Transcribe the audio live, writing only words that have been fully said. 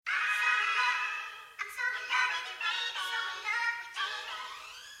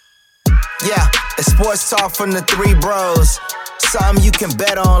Yeah, it's sports talk from the three bros. Something you can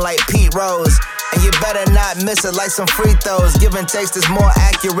bet on like Pete Rose. And you better not miss it like some free throws. Give and takes is more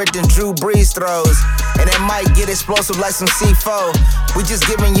accurate than Drew Brees throws. And it might get explosive like some C4. We just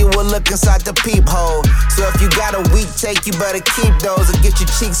giving you a look inside the peephole. So if you got a weak take, you better keep those or get your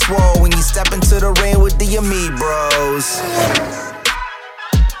cheeks swole when you step into the ring with the Amibros.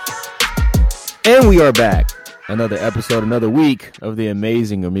 And we are back. Another episode, another week of the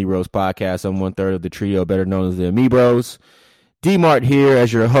amazing Amibros podcast. I'm one third of the trio, better known as the Amibros. D-Mart here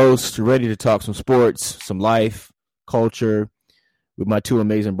as your host, ready to talk some sports, some life, culture, with my two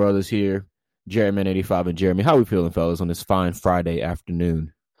amazing brothers here, Jeremy85 and Jeremy. How we feeling, fellas, on this fine Friday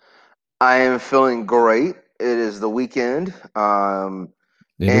afternoon? I am feeling great. It is the weekend. It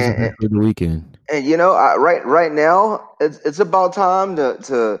is the weekend. And you know, right now, it's about time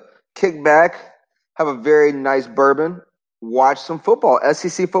to kick back, have a very nice bourbon, watch some football.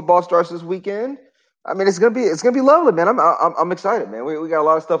 SEC football starts this weekend. I mean, it's gonna be lovely, man. I'm excited, man. We got a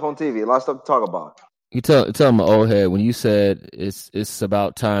lot of stuff on TV, a lot of stuff to talk about. You tell my old head when you said it's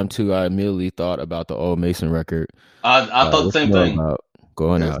about time too. I immediately thought about the old Mason record. I thought the same thing. About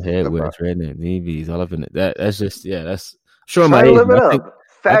going out head with redneck DVs, all up in it. That's just that's sure my age.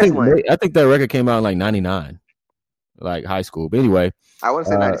 I think that record came out in like '99, like high school. But anyway, I wouldn't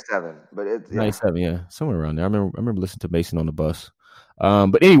say '97, but it's 97, yeah, somewhere around there. I remember listening to Mason on the bus.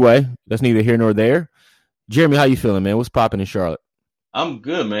 But anyway, that's neither here nor there. Jeremy, how you feeling, man? What's popping in Charlotte? I'm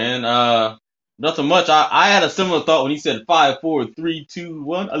good, man. Nothing much. I had a similar thought when he said 5, 4, 3, 2,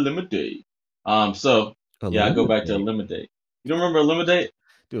 1, eliminate. I go back to eliminate. You don't remember eliminate?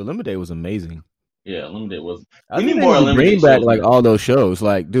 Dude, eliminate was amazing. Yeah, eliminate was. I need more eliminate. Bring back like all those shows.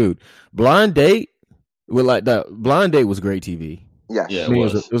 Like, dude, Blind Date with like that. Blind Date was great TV. Yeah,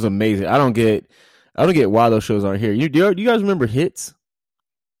 it was amazing. I don't get why those shows aren't here. Do you guys remember Hits?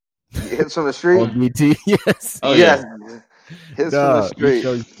 Hits from the Street? On BT, yes. Oh, yes. Hits from the Street.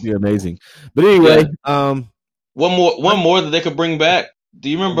 Show used to be amazing. But anyway, one more that they could bring back. Do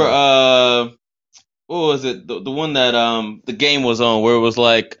you remember what was it? The one that the game was on where it was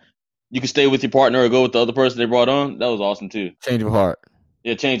like you could stay with your partner or go with the other person they brought on? That was awesome too. Change of Heart.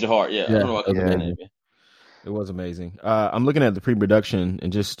 Yeah, Change of Heart. Yeah. I don't know what that name. It was amazing. I'm looking at the pre-production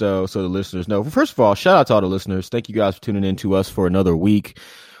and just so the listeners know. First of all, shout out to all the listeners. Thank you guys for tuning in to us for another week.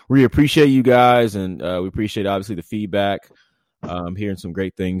 We appreciate you guys, and we appreciate, obviously, the feedback, hearing some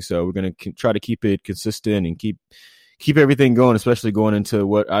great things. So we're going to try to keep it consistent and keep everything going, especially going into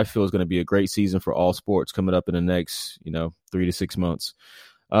what I feel is going to be a great season for all sports coming up in the next, 3 to 6 months.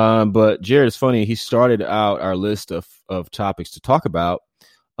 But Jared, it's funny. He started out our list of topics to talk about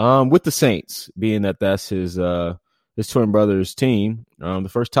with the Saints, being that that's his twin brother's team. The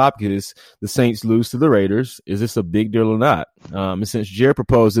first topic is the Saints lose to the Raiders. Is this a big deal or not? And since Jared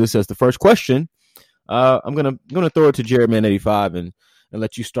proposed this as the first question, I'm gonna throw it to Jaredman85 and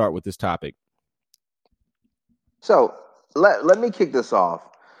let you start with this topic. So let me kick this off.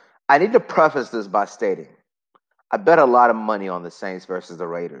 I need to preface this by stating I bet a lot of money on the Saints versus the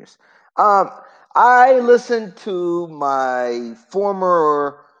Raiders. I listened to my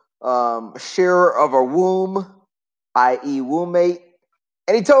former sharer of a womb, i.e. roommate,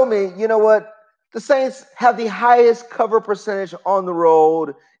 and he told me, you know what? The Saints have the highest cover percentage on the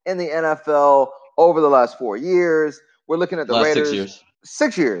road in the NFL over the last 4 years. We're looking at the last Raiders. 6 years.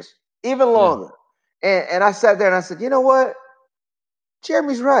 6 years, even longer. Yeah. And I sat there and I said, you know what?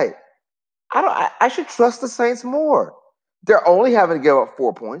 Jeremy's right. I should trust the Saints more. They're only having to give up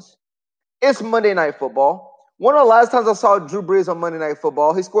 4 points. It's Monday Night Football. One of the last times I saw Drew Brees on Monday Night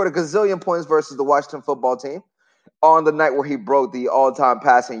Football, he scored a gazillion points versus the Washington football team on the night where he broke the all-time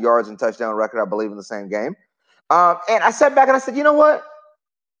passing yards and touchdown record, I believe, in the same game. And I sat back and I said, you know what?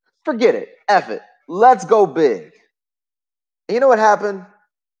 Forget it. F it. Let's go big. And you know what happened?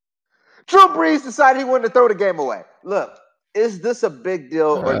 Drew Brees decided he wanted to throw the game away. Look, is this a big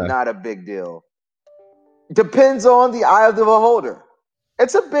deal or not a big deal? Depends on the eye of the beholder.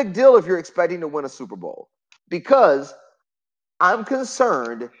 It's a big deal if you're expecting to win a Super Bowl, because I'm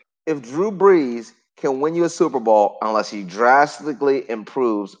concerned if Drew Brees can win you a Super Bowl unless he drastically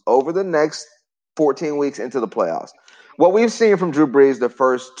improves over the next 14 weeks into the playoffs. What we've seen from Drew Brees the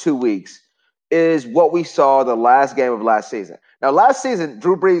first 2 weeks is what we saw the last game of last season. Now, last season,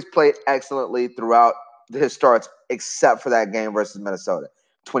 Drew Brees played excellently throughout his starts, except for that game versus Minnesota.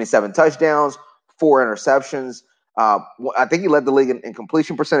 27 touchdowns, 4 interceptions. I think he led the league in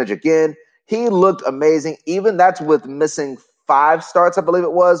completion percentage again. He looked amazing. Even that's with missing 5 starts, I believe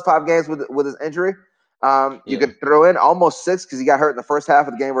it was, 5 games with his injury. You could throw in almost 6 because he got hurt in the first half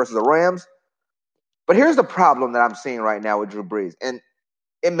of the game versus the Rams. But here's the problem that I'm seeing right now with Drew Brees. And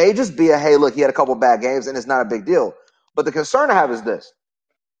It may just be a, hey, look, he had a couple bad games and it's not a big deal. But the concern I have is this.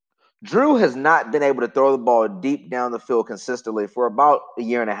 Drew has not been able to throw the ball deep down the field consistently for about a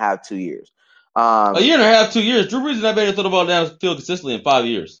year and a half, 2 years. A year and a half, 2 years. Drew Brees has not been able to throw the ball down the field consistently in 5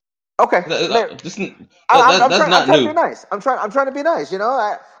 years. Okay, that's I'm not trying new. to be nice. I'm trying to be nice.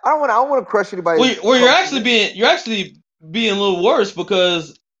 I don't want to crush anybody. Well, you're actually being a little worse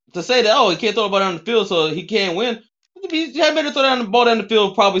because to say that he can't throw the ball down the field so he can't win. He hasn't been able to throw the ball down the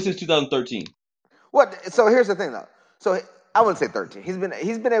field probably since 2013. What? So here's the thing, though. So I wouldn't say 13. He's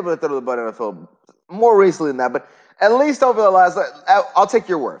been able to throw the ball down the field more recently than that, but at least over the last, I'll take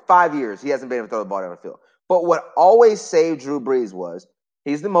your word, 5 years he hasn't been able to throw the ball down the field. But what always saved Drew Brees was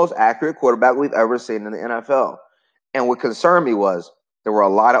he's the most accurate quarterback we've ever seen in the NFL. And what concerned me was there were a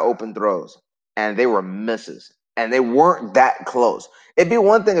lot of open throws, and they were misses, and they weren't that close. It'd be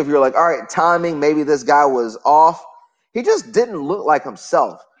one thing if you're like, all right, timing, maybe this guy was off. He just didn't look like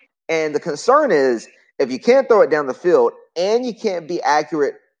himself. And the concern is if you can't throw it down the field and you can't be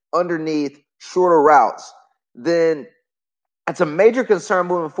accurate underneath shorter routes, then it's a major concern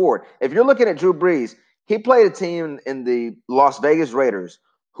moving forward. If you're looking at Drew Brees, he played a team in the Las Vegas Raiders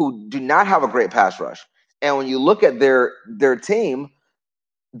who do not have a great pass rush. And when you look at their team,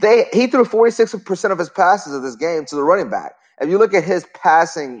 he threw 46% of his passes of this game to the running back. If you look at his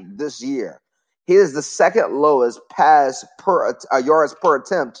passing this year, he is the second lowest pass per yards per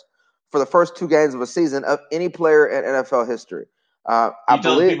attempt for the first 2 games of a season of any player in NFL history. I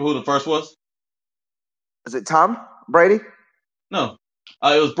believe people who the first was. Is it Tom Brady? No,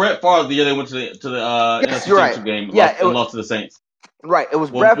 it was Brett Favre the year they went to the yes, NFC Championship game. Yeah, and lost to the Saints. Right, it was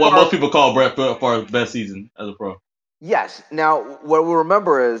Brett Favre. What most people call Brett Favre's best season as a pro. Yes. Now, what we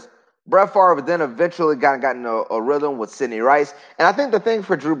remember is Brett Favre then eventually got in a rhythm with Sidney Rice. And I think the thing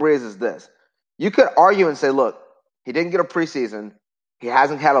for Drew Brees is this. You could argue and say, look, he didn't get a preseason. He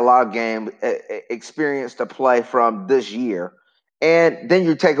hasn't had a lot of game experience to play from this year. And then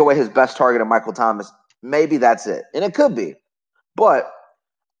you take away his best target of Michael Thomas. Maybe that's it. And it could be. But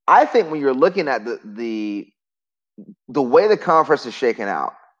I think when you're looking at the way the conference is shaking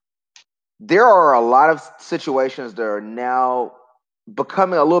out, there are a lot of situations that are now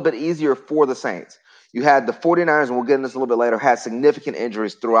becoming a little bit easier for the Saints. You had the 49ers, and we'll get into this a little bit later, had significant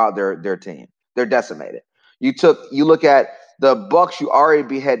injuries throughout their team. They're decimated. You look at the Bucs, you already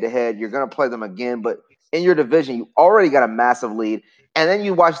be head-to-head. You're going to play them again, but in your division, you already got a massive lead. And then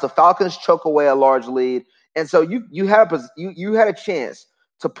you watch the Falcons choke away a large lead. And so you had a chance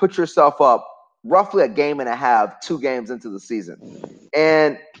to put yourself up roughly a game and a half, 2 games into the season.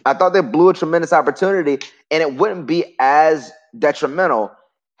 And I thought they blew a tremendous opportunity, and it wouldn't be as detrimental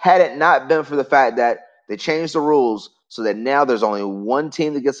had it not been for the fact that they changed the rules so that now there's only one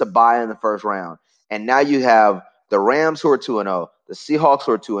team that gets a bye in the first round. And now you have the Rams who are 2-0, the Seahawks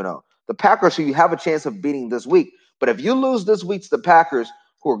who are 2-0, the Packers who you have a chance of beating this week. But if you lose this week to the Packers,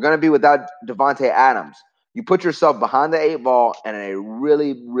 who are going to be without Devontae Adams, you put yourself behind the 8 ball and in a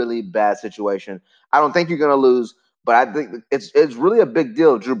really, really bad situation. I don't think you're going to lose, but I think it's really a big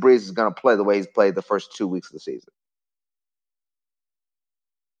deal if Drew Brees is going to play the way he's played the first 2 weeks of the season.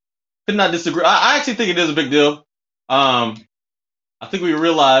 Could not disagree. I actually think it is a big deal. I think we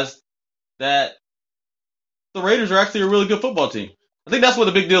realized that the Raiders are actually a really good football team. I think that's what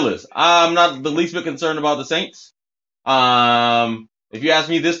the big deal is. I'm not the least bit concerned about the Saints. If you ask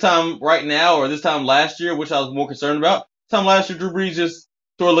me this time right now or this time last year, which I was more concerned about, this time last year, Drew Brees just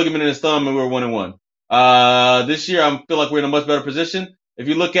tore a ligament in his thumb and we were 1-1. This year, I feel like we're in a much better position. If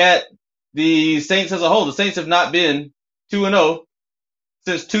you look at the Saints as a whole, the Saints have not been 2-0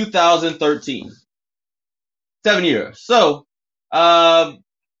 since 2013. 7 years. So, overall,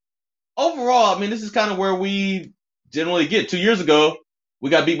 I mean, this is kind of where we generally get. 2 years ago, we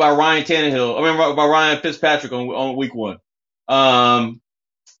got beat by Ryan by Ryan Fitzpatrick on week 1. And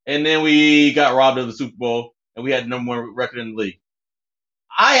then we got robbed of the Super Bowl, and we had the number 1 record in the league.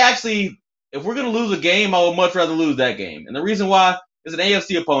 If we're going to lose a game, I would much rather lose that game. And the reason why is an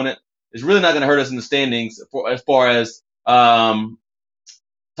AFC opponent is really not going to hurt us in the standings as far as tiebreakers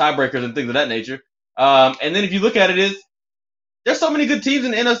and things of that nature. And then if you look at it, there's so many good teams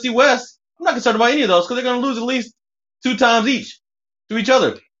in the NFC West. I'm not concerned about any of those because they're going to lose at least 2 times each to each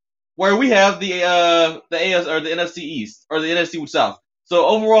other. Where we have the AS or the NFC East or the NFC South. So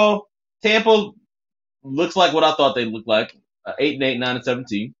overall, Tampa looks like what I thought they'd look like: 8-8,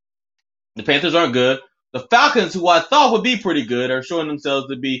 9-17. The Panthers aren't good. The Falcons, who I thought would be pretty good, are showing themselves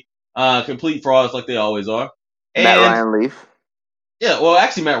to be complete frauds like they always are. And, Matt Ryan leave. Yeah, well,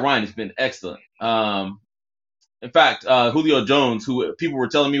 actually, Matt Ryan has been excellent. In fact, Julio Jones, who people were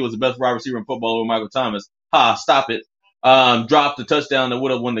telling me was the best wide receiver in football over Michael Thomas. Stop it. dropped the touchdown that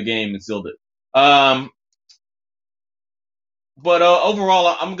would have won the game and sealed it. But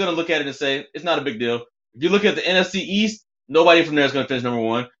overall, I'm going to look at it and say it's not a big deal. If you look at the NFC East, nobody from there is going to finish number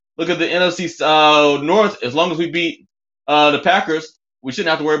one. Look at the NFC North. As long as we beat the Packers, we shouldn't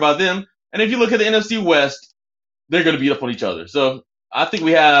have to worry about them. And if you look at the NFC West, they're going to beat up on each other. So I think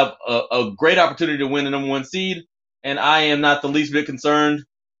we have a great opportunity to win the number one seed, and I am not the least bit concerned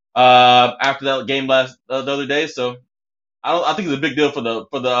after that game the other day. So I think it's a big deal for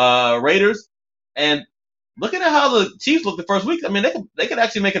the Raiders. And looking at how the Chiefs looked the first week, I mean they could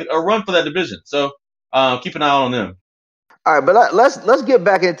actually make a run for that division. So keep an eye on them. All right, but let's get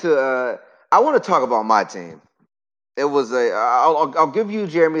back into. I want to talk about my team. It was I'll give you,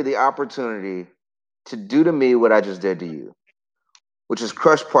 Jeremy, the opportunity to do to me what I just did to you, which is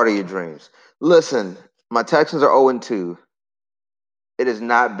crush part of your dreams. Listen, my Texans are 0-2. It has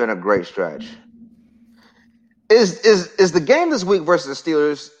not been a great stretch. Is the game this week versus the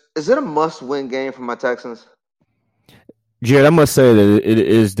Steelers? Is it a must-win game for my Texans? Jared, I must say that it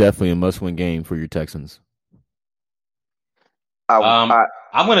is definitely a must-win game for your Texans.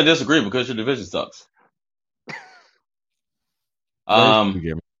 I'm going to disagree because your division sucks.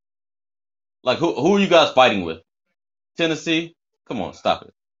 Like who are you guys fighting with? Tennessee? Come on, stop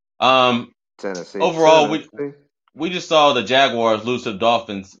it. Tennessee. Overall, we just saw the Jaguars lose to the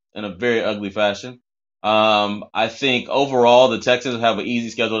Dolphins in a very ugly fashion. I think overall the Texans have an easy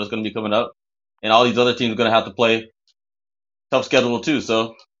schedule that's going to be coming up, and all these other teams are going to have to play tough schedule too.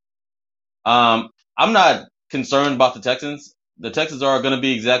 So, I'm not concerned about the Texans. The Texans are going to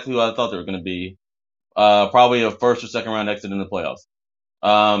be exactly who I thought they were going to be. Probably a first or second round exit in the playoffs.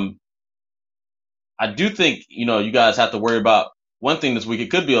 I do think you guys have to worry about one thing this week. It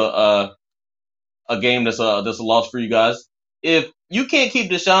could be a game that's a loss for you guys. If you can't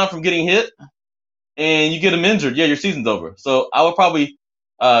keep Deshaun from getting hit and you get him injured, your season's over. So I would probably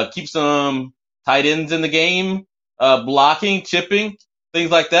keep some tight ends in the game, blocking, chipping,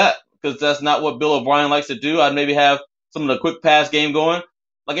 things like that, because that's not what Bill O'Brien likes to do. I'd maybe have some of the quick pass game going.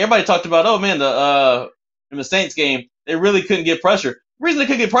 Like everybody talked about, oh man, in the Saints game, they really couldn't get pressure. The reason they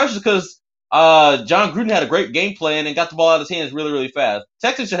couldn't get pressure is because John Gruden had a great game plan and got the ball out of his hands really, really fast.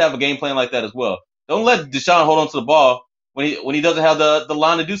 Texans should have a game plan like that as well. Don't let Deshaun hold on to the ball when he doesn't have the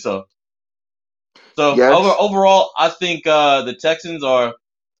line to do so. So yes. Overall, I think the Texans are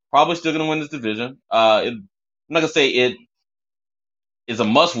probably still going to win this division. I'm not going to say it is a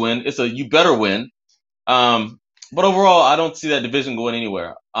must win. It's a you better win. But overall, I don't see that division going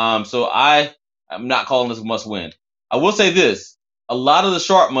anywhere. So I'm not calling this a must win. I will say this. A lot of the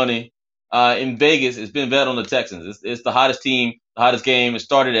sharp money in Vegas has been bet on the Texans. It's the hottest team, the hottest game. It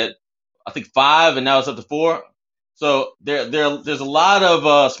started at, I think, 5, and now it's up to 4. So there's a lot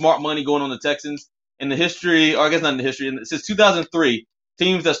of smart money going on the Texans. In the history, or I guess not in the history, since 2003,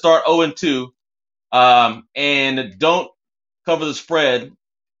 teams that start 0-2 and don't cover the spread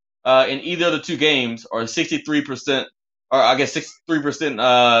in either of the two games are 63%, or I guess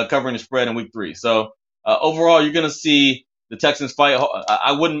 63% covering the spread in week 3. So overall, you're going to see the Texans fight.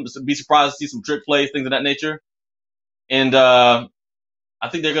 I wouldn't be surprised to see some trick plays, things of that nature. And I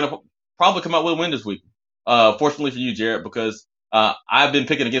think they're going to probably come out with a win this week. Fortunately for you, Jared, because I've been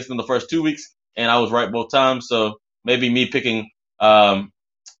picking against them the first 2 weeks, and I was right both times. So maybe me picking for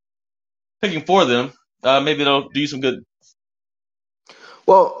them, maybe they'll do you some good.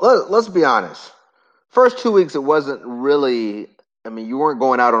 Well, let's be honest. First 2 weeks, it wasn't really. I mean, you weren't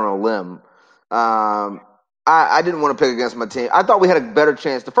going out on a limb. I didn't want to pick against my team. I thought we had a better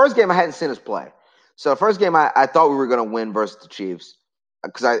chance. The first game I hadn't seen us play, so the first game I thought we were going to win versus the Chiefs.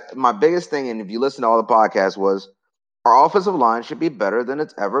 Because my biggest thing, and if you listen to all the podcasts, was our offensive line should be better than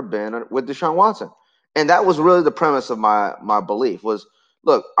it's ever been with Deshaun Watson. And that was really the premise of my belief was,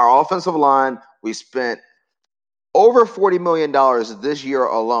 look, our offensive line, we spent over $40 million this year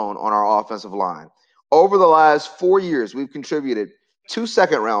alone on our offensive line. Over the last 4 years, we've contributed 2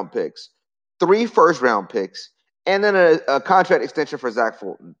 second-round picks, 3 first-round picks, and then a contract extension for Zach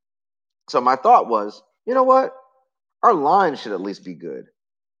Fulton. So my thought was, you know what? Our line should at least be good.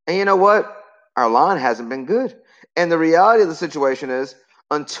 And you know what? Our line hasn't been good. And the reality of the situation is,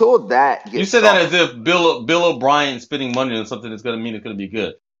 until that gets You said that as if Bill O'Brien spending money on something that's going to mean it's going to be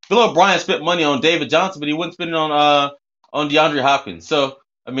good. Bill O'Brien spent money on David Johnson, but he wouldn't spend it on DeAndre Hopkins. So,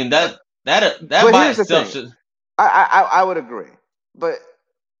 I mean, that by itself should... I would agree. But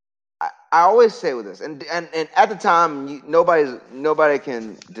I always say with this, and at the time, nobody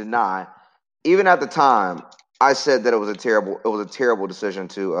can deny, even at the time, I said that it was a terrible decision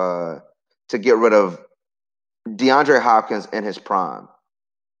to get rid of DeAndre Hopkins in his prime.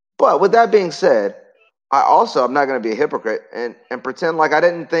 But with that being said, I'm not going to be a hypocrite and pretend like I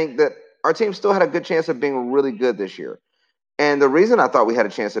didn't think that our team still had a good chance of being really good this year. And the reason I thought we had a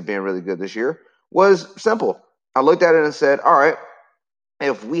chance of being really good this year was simple. I looked at it and said, all right,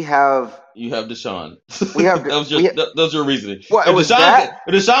 if we have. You have Deshaun. We have. that was your reasoning. Well, if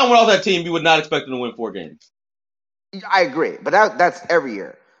Deshaun went off that team, you would not expect him to win 4 games. I agree, but that's every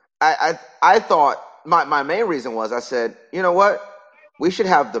year. I thought my main reason was I said, you know what? We should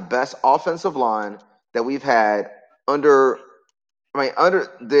have the best offensive line that we've had under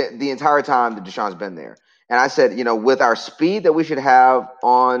the entire time that Deshaun's been there. And I said, with our speed that we should have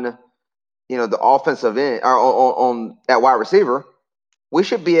on, the offensive end or on at wide receiver, we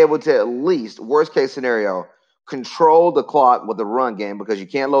should be able to at least, worst case scenario, control the clock with the run game because you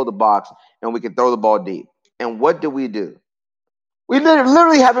can't load the box and we can throw the ball deep. And what do? We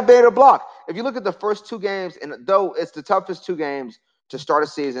literally haven't been able to block. If you look at the first 2 games, and though it's the toughest 2 games to start a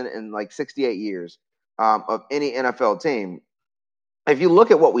season in like 68 years of any NFL team, if you look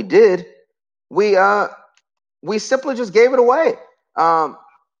at what we did, we simply just gave it away.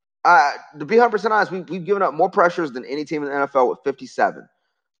 To be 100% honest, we've given up more pressures than any team in the NFL with 57.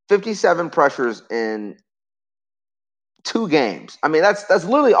 57 pressures in 2 games. I mean, that's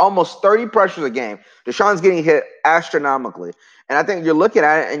literally almost 30 pressures a game. Deshaun's getting hit astronomically. And I think you're looking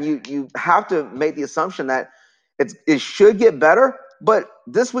at it and you have to make the assumption that it should get better. But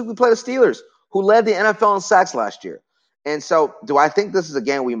this week we play the Steelers, who led the NFL in sacks last year. And so do I think this is a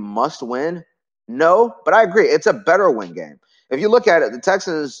game we must win? No, but I agree. It's a better win game. If you look at it, the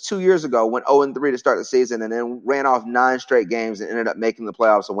Texans 2 years ago went 0-3 to start the season and then ran off 9 straight games and ended up making the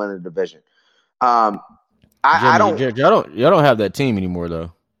playoffs and winning the division. I don't. Y'all don't have that team anymore,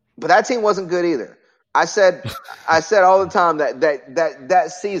 though. But that team wasn't good either. I said all the time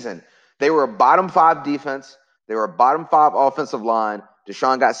that season they were a bottom 5 defense. They were a bottom 5 offensive line.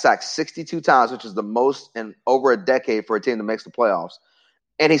 Deshaun got sacked 62 times, which is the most in over a decade for a team that makes the playoffs.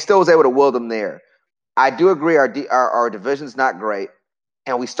 And he still was able to will them there. I do agree our division's not great,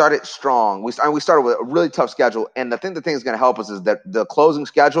 and we started strong. We started with a really tough schedule, and the thing is going to help us is that the closing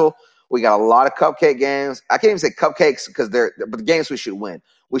schedule, we got a lot of cupcake games. I can't even say cupcakes because but the games we should win.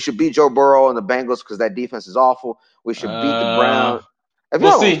 We should beat Joe Burrow and the Bengals because that defense is awful. We should beat the Browns. If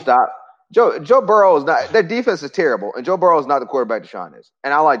we'll see. Stop. Joe Burrow is not. Their defense is terrible, and Joe Burrow is not the quarterback Deshaun is.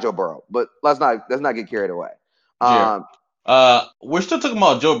 And I like Joe Burrow, but let's not get carried away. We're still talking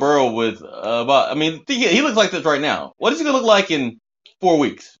about Joe Burrow he looks like this right now. What is he gonna look like in 4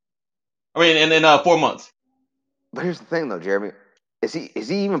 weeks? I mean, in 4 months. But here's the thing, though, Jeremy. Is he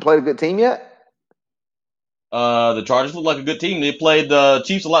even played a good team yet? The Chargers look like a good team. They played the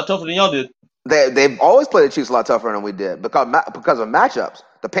Chiefs a lot tougher than y'all did. They've always played the Chiefs a lot tougher than we did because of matchups.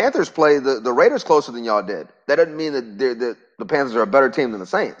 The Panthers played the Raiders closer than y'all did. That doesn't mean that the Panthers are a better team than the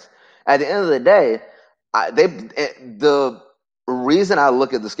Saints. At the end of the day, the reason I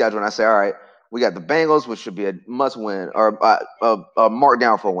look at the schedule and I say, all right, we got the Bengals, which should be a must win or a mark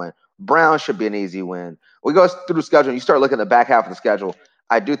down for a win. Browns should be an easy win. We go through the schedule and you start looking at the back half of the schedule.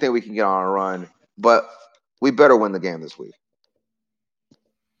 I do think we can get on a run, but we better win the game this week.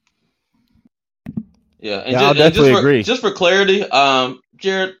 Yeah, I'll definitely agree. Just for clarity,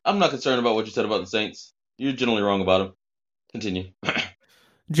 Jared, I'm not concerned about what you said about the Saints. You're generally wrong about them. Continue.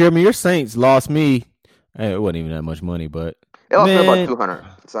 Jeremy, your Saints lost me. It wasn't even that much money, but they lost me about 200.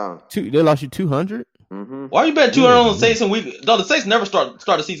 So they lost you 200. Mm-hmm. Why are you betting 200 on the Saints? And the Saints never start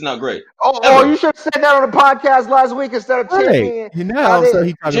the season out great. Oh, you should have said that on the podcast last week instead of tipping.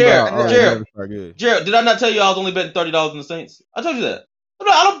 Jared, did I not tell you I was only betting $30 on the Saints? I told you that.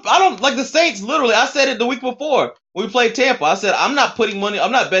 I don't like the Saints. Literally, I said it the week before when we played Tampa. I said I'm not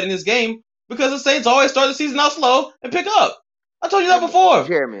betting this game because the Saints always start the season out slow and pick up. I told you that before.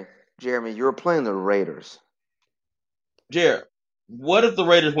 Jeremy, you were playing the Raiders. Jared, what if the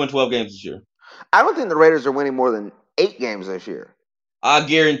Raiders win 12 games this year? I don't think the Raiders are winning more than 8 games this year. I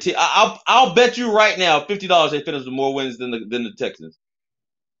guarantee. I'll bet you right now $50 they finish with more wins than the Texans.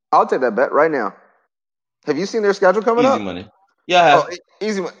 I'll take that bet right now. Have you seen their schedule coming up? Easy money. Yeah, I have.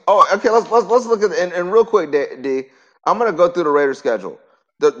 Easy money. Oh, okay. Let's look at it. And real quick, D. I'm gonna go through the Raiders schedule.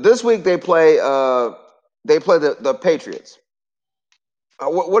 This week they play the Patriots.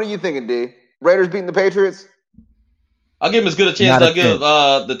 What are you thinking, D? Raiders beating the Patriots? I'll give them as good a chance as I give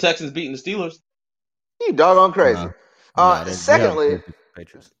the Texans beating the Steelers. You doggone crazy. Secondly,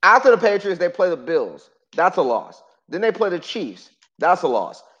 after the Patriots, they play the Bills. That's a loss. Then they play the Chiefs. That's a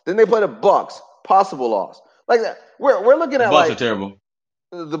loss. Then they play the Bucks. Possible loss. Like that. We're looking at the Bucks are terrible.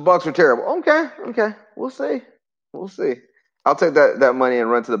 The Bucks are terrible. Okay. We'll see. I'll take that money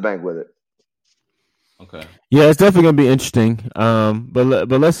and run to the bank with it. Okay. Yeah, it's definitely gonna be interesting. But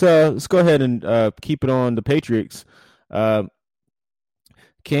let's go ahead and keep it on the Patriots. Uh,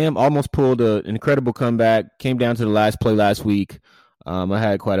 Cam almost pulled an incredible comeback. Came down to the last play last week. I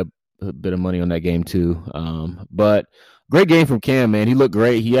had quite a bit of money on that game too. But great game from Cam, man. He looked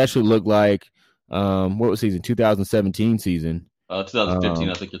great. He actually looked like what was season 2017 season. 2015,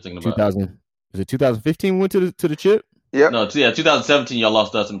 I think you're thinking about. 2000 is it 2015 went to the chip? Yep. No, 2017, y'all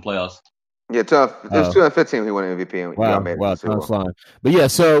lost us in the playoffs. Yeah, it was 2015 he won MVP and y'all made it to the Super time Bowl. flying. But yeah,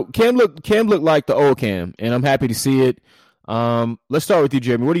 so Cam looked like the old Cam, and I'm happy to see it. Let's start with you,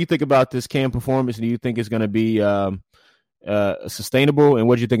 Jeremy. What do you think about this Cam performance? And do you think it's going to be sustainable? And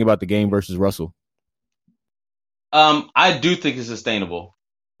what do you think about the game versus Russell? I do think it's sustainable.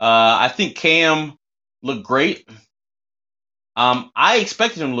 I think Cam looked great. I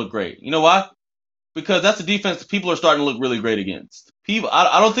expected him to look great. You know why? Because that's a defense that people are starting to look really great against.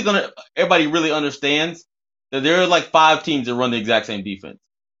 I don't think everybody really understands that there are like 5 teams that run the exact same defense.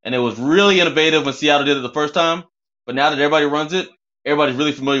 And it was really innovative when Seattle did it the first time. But now that everybody runs it, everybody's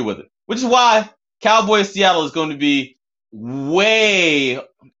really familiar with it. Which is why Cowboys Seattle is going to be way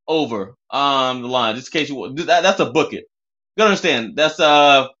over the line. Just in case that's a book it. You gotta understand that's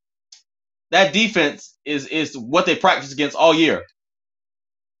that defense is what they practice against all year.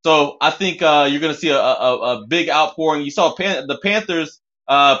 So I think you're going to see a big outpouring. You saw the Panthers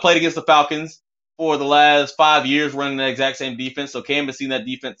played against the Falcons for the last 5 years running the exact same defense. So Cam has seen that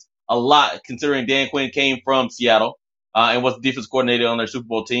defense a lot, considering Dan Quinn came from Seattle and was the defense coordinator on their Super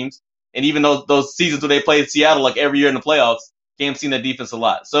Bowl teams. And even those seasons where they played Seattle like every year in the playoffs, Cam's seen that defense a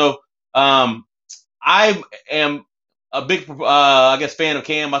lot. So I am a big, fan of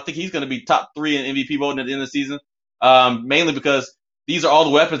Cam. I think he's going to be top 3 in MVP voting at the end of the season, mainly because these are all the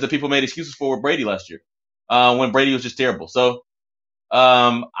weapons that people made excuses for with Brady last year, when Brady was just terrible. So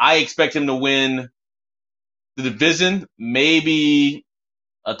I expect him to win the division, maybe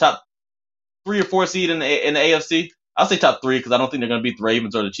a top 3 or 4 seed in the AFC. I'll say top 3 because I don't think they're going to beat the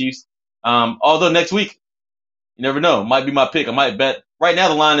Ravens or the Chiefs. Although next week, you never know. Might be my pick. I might bet. Right now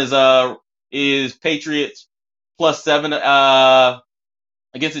the line is Patriots +7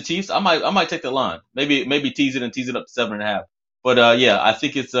 against the Chiefs. I might take that line. Maybe tease it up to 7.5. But yeah, I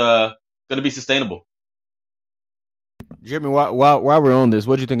think it's going to be sustainable. Jeremy, while we're on this,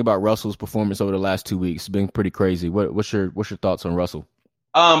 what do you think about Russell's performance over the last 2 weeks? It's been pretty crazy. What's your thoughts on Russell?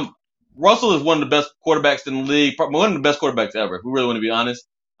 Russell is one of the best quarterbacks in the league, one of the best quarterbacks ever. If we really want to be honest.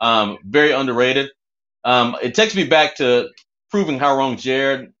 Very underrated. It takes me back to proving how wrong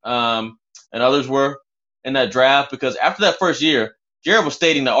Jared and others were in that draft, because after that first year, Jared was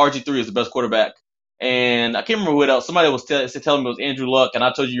stating that RG3 is the best quarterback. And I can't remember what else. Somebody was telling me it was Andrew Luck, and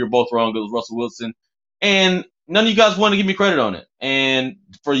I told you you're both wrong. It was Russell Wilson. And none of you guys wanted to give me credit on it. And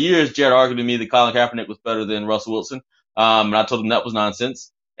for years, Jared argued with me that Colin Kaepernick was better than Russell Wilson. And I told him that was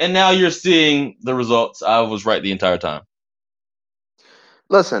nonsense. And now you're seeing the results. I was right the entire time.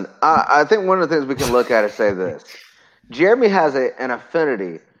 Listen, I think one of the things we can look at is say this. Jeremy has an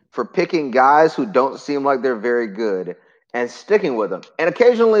affinity for picking guys who don't seem like they're very good and sticking with them. And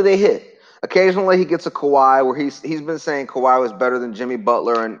occasionally they hit. Occasionally he gets a Kawhi where he's been saying Kawhi was better than Jimmy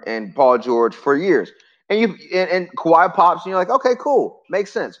Butler and Paul George for years. And Kawhi pops and you're like, okay, cool.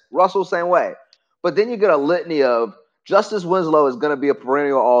 Makes sense. Russell, same way. But then you get a litany of Justice Winslow is going to be a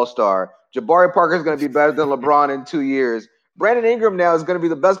perennial all-star. Jabari Parker is going to be better than LeBron in 2 years. Brandon Ingram now is going to be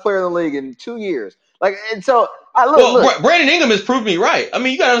the best player in the league in 2 years. And so look. Brandon Ingram has proved me right. I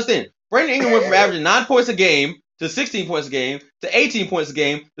mean, you got to understand. Brandon Ingram went from averaging 9 points a game to 16 points a game to 18 points a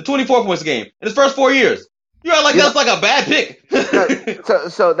game to 24 points a game in his first 4 years. You act like that's like a bad pick.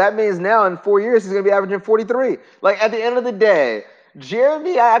 so that means now in 4 years he's going to be averaging 43. Like, at the end of the day,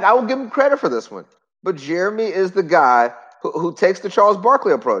 Jeremy, I will give him credit for this one. But Jeremy is the guy who takes the Charles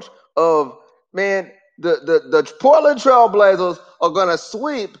Barkley approach of, man, the Portland Trailblazers are going to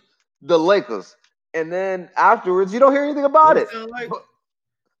sweep the Lakers. And then afterwards, you don't hear anything about it.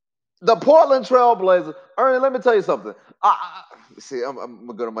 The Portland Trailblazers. Ernie, let me tell you something. See, I'm going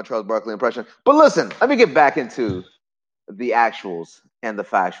to go to my Charles Barkley impression. But listen, let me get back into the actuals and the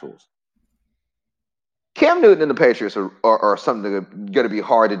factuals. Cam Newton and the Patriots are something going to be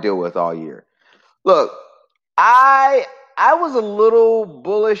hard to deal with all year. Look, I was a little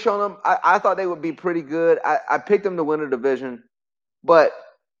bullish on them. I thought they would be pretty good. I picked them to win a division, but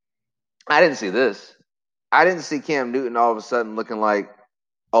I didn't see this. I didn't see Cam Newton all of a sudden looking like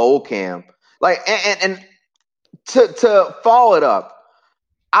old Cam. Like, and to follow it up,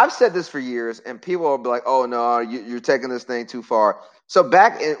 I've said this for years, and people will be like, "Oh no, you're taking this thing too far." So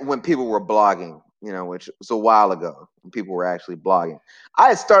back when people were blogging which was a while ago when people were actually blogging. I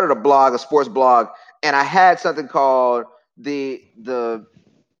had started a blog, a sports blog, and I had something called the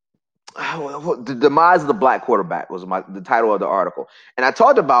demise of the black quarterback was the title of the article. And I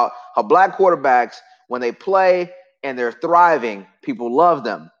talked about how black quarterbacks, when they play and they're thriving, people love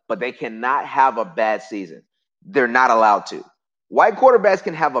them, but they cannot have a bad season. They're not allowed to. White quarterbacks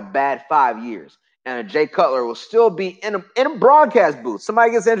can have a bad 5 years, and a Jay Cutler will still be in a broadcast booth.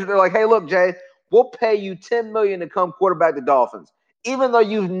 Somebody gets injured, they're like, hey, look, Jay, we'll pay you $10 million to come quarterback the Dolphins, even though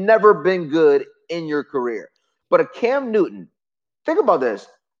you've never been good in your career. But a Cam Newton, think about this,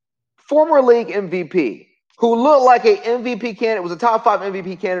 former league MVP, who looked like an MVP candidate, was a top 5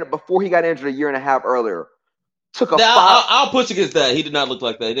 MVP candidate before he got injured a year and a half earlier. I'll push against that. He did not look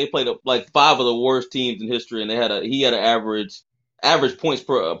like that. They played like 5 of the worst teams in history, and he had an average points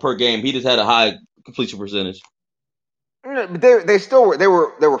per game. He just had a high completion percentage. They still were. They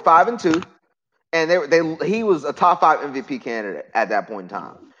were 5-2, and he was a top 5 MVP candidate at that point in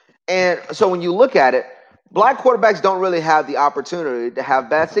time. And so when you look at it, black quarterbacks don't really have the opportunity to have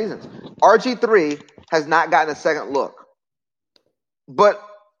bad seasons. RG3 has not gotten a second look, but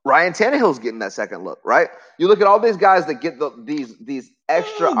Ryan Tannehill's getting that second look, right? You look at all these guys that get these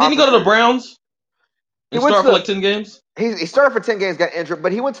extra. Didn't he go to the Browns? He started for like 10 games. He started for 10 games, got injured,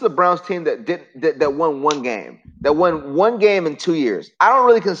 but he went to the Browns team that won one game. That won one game in 2 years. I don't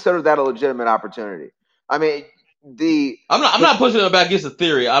really consider that a legitimate opportunity. I mean, I'm not pushing it back against the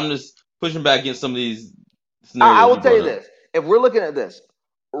theory. I'm just pushing back against some of these scenarios. I will tell you this: if we're looking at this,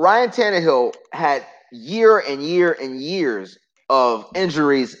 Ryan Tannehill had year and year and years of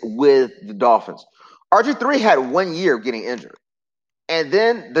injuries with the Dolphins. RG3 had 1 year of getting injured, and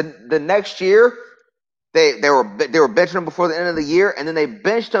then the next year they were benching him before the end of the year, and then they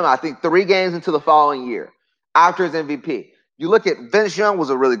benched him I think 3 games into the following year after his MVP. You look at Vince Young was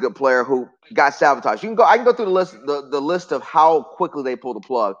a really good player who got sabotaged. I can go through the list of how quickly they pulled the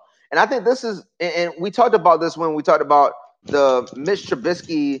plug, and I think this is, and we talked about this when we talked about the Mitch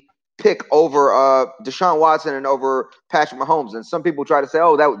Trubisky pick over Deshaun Watson and over Patrick Mahomes. And some people try to say,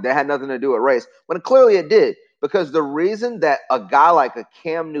 oh, that had nothing to do with race. When clearly it did. Because the reason that a guy like a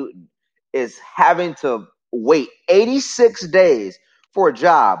Cam Newton is having to wait 86 days for a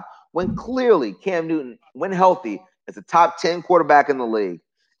job when clearly Cam Newton, when healthy, is a top 10 quarterback in the league.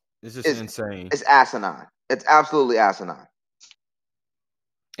 This is insane. It's asinine. It's absolutely asinine.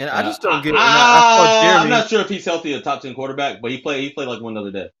 And I just don't get it. I'm not sure if he's healthy, a top 10 quarterback, but he played like one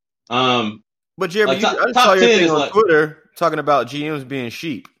other day. But Jeremy, I just saw your thing on Twitter talking about GMs being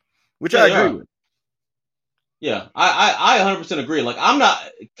sheep, which I agree with. Yeah, I 100% agree. Like,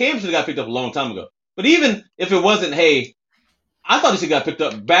 Cam should have got picked up a long time ago. But even if it wasn't, hey, I thought he should have got picked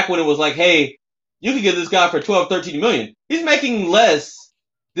up back when it was like, hey, you could get this guy for $12, $13 million. He's making less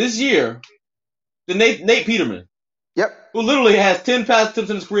this year than Nate Peterman. Yep. Who literally has 10 pass attempts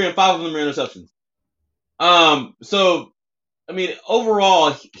in his career and 5 of them are interceptions. So, I mean,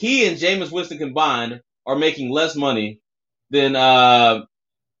 overall, he and Jameis Winston combined are making less money than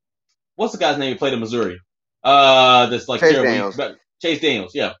what's the guy's name who played in Missouri? That's like Chase Daniels. Chase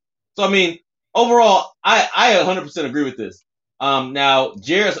Daniels, yeah. So I mean, overall, I 100% agree with this. Now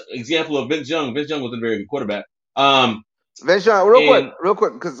Jared's example of Vince Young wasn't a very good quarterback. Vince Young, real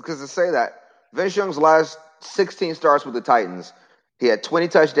quick, because to say that Vince Young's last 16 starts with the Titans, he had 20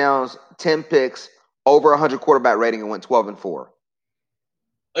 touchdowns, 10 picks, over 100 quarterback rating, and went 12-4.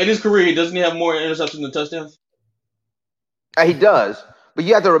 In his career, doesn't he have more interceptions than touchdowns? He does, but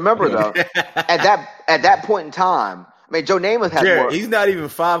you have to remember though, at that point in time, I mean, Joe Namath had more. He's not even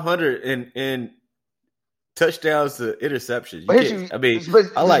 500 in touchdowns to interceptions.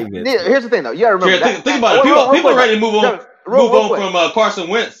 I like Vince. Here's the thing though, you got to remember. Jared, think about it. People are ready to move on from Carson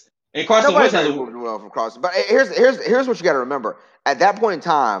Wentz, and Carson Wentz has moved on from Carson. But here's what you got to remember. At that point in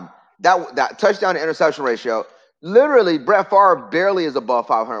time, that touchdown to interception ratio, literally Brett Favre barely is above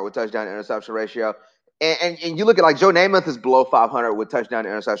 500 with touchdown to interception ratio. And you look at like Joe Namath is below 500 with touchdown to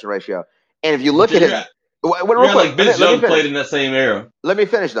interception ratio. And if you look at it, like Vince Young played in that same era. Let me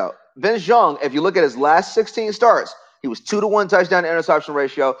finish though. Vince Young, if you look at his last 16 starts, he was 2-to-1 touchdown to interception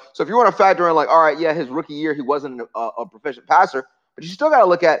ratio. So if you want to factor in like, all right, yeah, his rookie year he wasn't a proficient passer, but you still got to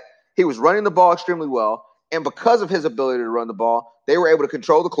look at he was running the ball extremely well, and because of his ability to run the ball, they were able to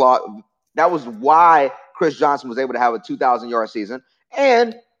control the clock. That was why Chris Johnson was able to have a 2,000-yard season,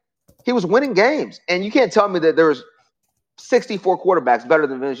 and he was winning games. And you can't tell me that there was 64 quarterbacks better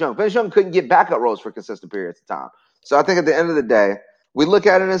than Vince Young. Vince Young couldn't get backup roles for consistent periods of time. So I think at the end of the day, we look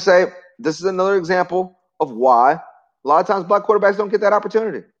at it and say, this is another example of why a lot of times black quarterbacks don't get that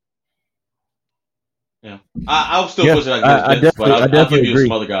opportunity. Yeah. I'll still push it against Vince, but I'll give you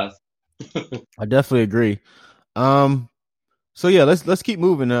some other guys. I definitely agree. So yeah, let's keep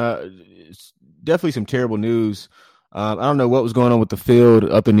moving. It's definitely some terrible news. I don't know what was going on with the field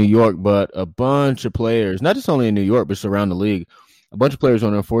up in New York, but a bunch of players, not just only in New York, but just around the league, a bunch of players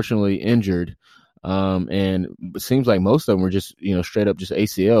were unfortunately injured. And it seems like most of them were just, straight up just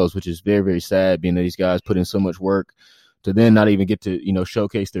ACLs, which is very, very sad, being that these guys put in so much work to then not even get to,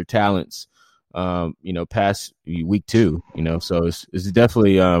 showcase their talents, past week 2, so it's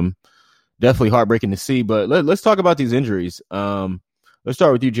definitely heartbreaking to see. But let's talk about these injuries. Let's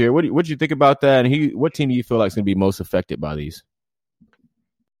start with you, Jerry. What do you think about that? And what team do you feel like is going to be most affected by these?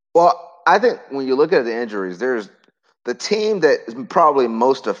 Well, I think when you look at the injuries, there's the team that is probably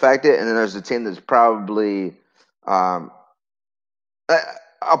most affected, and then there's the team that's probably um,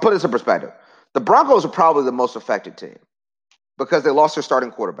 I'll put this in perspective. The Broncos are probably the most affected team because they lost their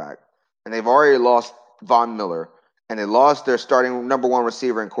starting quarterback, and they've already lost Von Miller, and they lost their starting number 1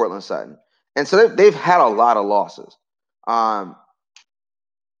 receiver in Cortland Sutton. And so they've had a lot of losses.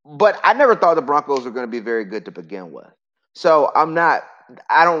 But I never thought the Broncos were going to be very good to begin with. So I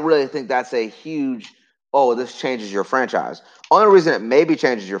don't really think that's a huge, this changes your franchise. Only reason it maybe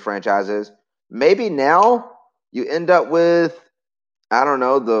changes your franchise is maybe now you end up with, I don't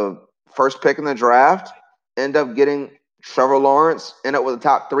know, the first pick in the draft, end up getting Trevor Lawrence, end up with the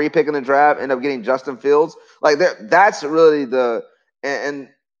top 3 pick in the draft, end up getting Justin Fields. Like that's really and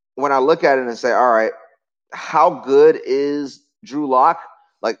when I look at it and say, all right, how good is Drew Lock?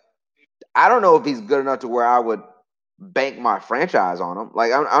 Like, I don't know if he's good enough to where I would bank my franchise on him.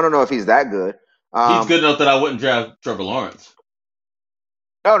 Like, I don't know if he's that good. He's good enough that I wouldn't draft Trevor Lawrence.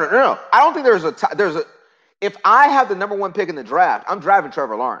 No. I don't think there's a. If I have the number 1 pick in the draft, I'm drafting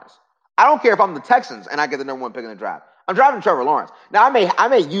Trevor Lawrence. I don't care if I'm the Texans and I get the number 1 pick in the draft. I'm driving Trevor Lawrence. Now I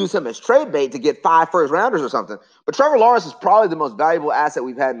may use him as trade bait to get 5 first rounders or something, but Trevor Lawrence is probably the most valuable asset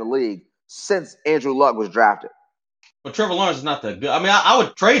we've had in the league since Andrew Luck was drafted. But Trevor Lawrence is not that good. I mean, I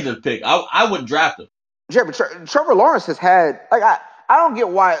would trade the pick. I wouldn't draft him. Yeah, but Trevor Lawrence has had I don't get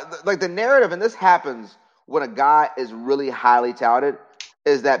why the narrative, and this happens when a guy is really highly touted,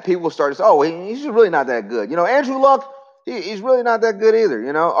 is that people start to say, he's really not that good. Andrew Luck, he's really not that good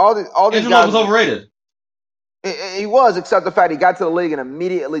either. All these Andrew guys Luck was overrated. He was, except the fact he got to the league and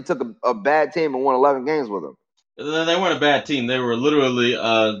immediately took a bad team and won 11 games with them. They weren't a bad team. They were literally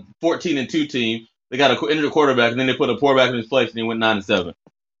 14-2 team. They got an injured quarterback, and then they put a quarterback in his place, and he went 9-7.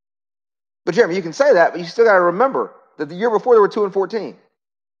 But Jeremy, you can say that, but you still got to remember that the year before they were 2-14.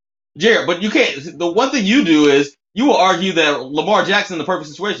 Jared, but you can't. The one thing you do is you will argue that Lamar Jackson in the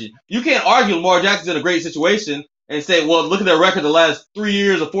perfect situation. You can't argue Lamar Jackson's in a great situation and say, well, look at their record the last 3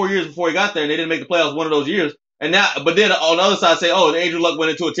 years or 4 years before he got there, and they didn't make the playoffs one of those years. And now, but then on the other side, say, Andrew Luck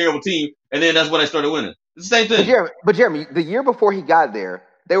went into a terrible team, and then that's when they started winning. It's the same thing. But Jeremy, the year before he got there,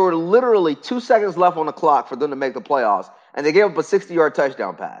 there were literally 2 seconds left on the clock for them to make the playoffs, and they gave up a 60-yard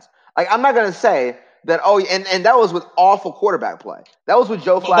touchdown pass. Like, I'm not going to say that, and that was with awful quarterback play. That was with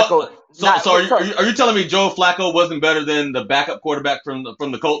Joe Flacco. Are you telling me Joe Flacco wasn't better than the backup quarterback from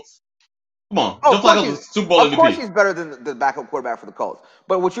the Colts? Come on. Joe Flacco was a Super Bowl MVP. Of course he's better than the backup quarterback for the Colts.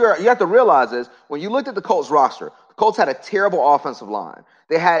 But what you have to realize is when you looked at the Colts roster, the Colts had a terrible offensive line.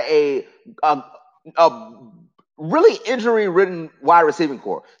 They had a really injury-ridden wide receiving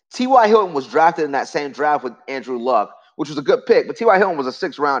core. T.Y. Hilton was drafted in that same draft with Andrew Luck, which was a good pick, but T.Y. Hilton was a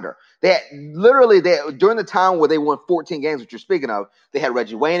 6th-rounder. They during the time where they won 14 games, which you're speaking of, they had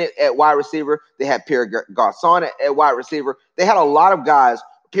Reggie Wayne at wide receiver. They had Pierre Garçon at wide receiver. They had a lot of guys.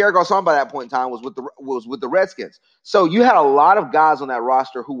 Pierre Garçon by that point in time was with the Redskins. So you had a lot of guys on that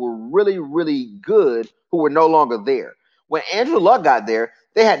roster who were really, really good who were no longer there. When Andrew Luck got there,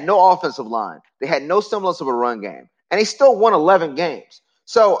 they had no offensive line. They had no semblance of a run game. And he still won 11 games.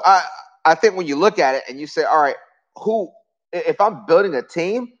 So I think when you look at it and you say, all right, if I'm building a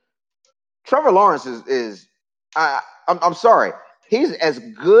team, Trevor Lawrence I'm sorry. He's as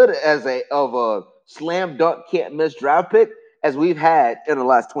good as a slam dunk can't miss draft pick as we've had in the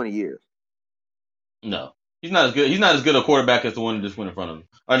last 20 years. No, he's not as good. He's not as good a quarterback as the one that just went in front of him.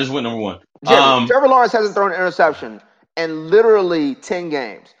 Or just went number 1. Trevor Lawrence hasn't thrown an interception in literally 10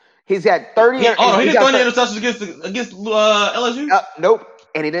 games. He's had 30. He didn't throw any interceptions against LSU? Nope.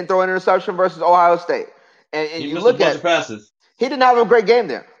 And he didn't throw an interception versus Ohio State. And you look at passes. He did not have a great game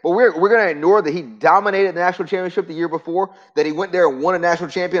there. But we're going to ignore that he dominated the national championship the year before, that he went there and won a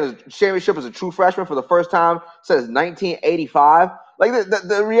national championship as a true freshman for the first time since 1985. Like,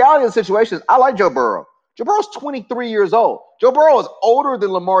 the reality of the situation is I like Joe Burrow. Joe Burrow's 23 years old. Joe Burrow is older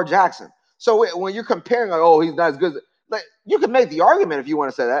than Lamar Jackson. So when you're comparing, like, he's not as good. Like, you can make the argument if you want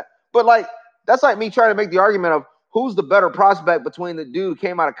to say that. But, like, that's like me trying to make the argument of, who's the better prospect between the dude who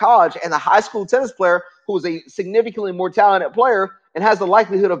came out of college and the high school tennis player who is a significantly more talented player and has the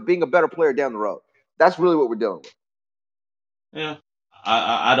likelihood of being a better player down the road. That's really what we're dealing with. Yeah.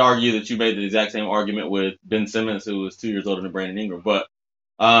 I'd argue that you made the exact same argument with Ben Simmons, who was 2 years older than Brandon Ingram. But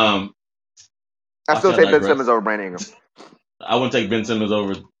I still take Ben Simmons over Brandon Ingram. I wouldn't take Ben Simmons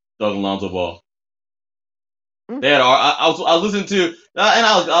over Doug Alonzo Ball. They had I was listening to, and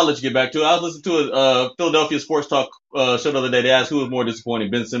I'll let you get back to it. I was listening to a Philadelphia Sports Talk show the other day. They asked who was more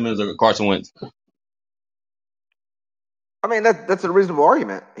disappointing, Ben Simmons or Carson Wentz. I mean, that's a reasonable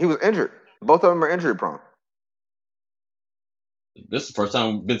argument. He was injured. Both of them are injury prone. This is the first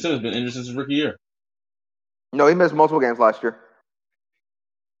time Ben Simmons has been injured since his rookie year. No, he missed multiple games last year.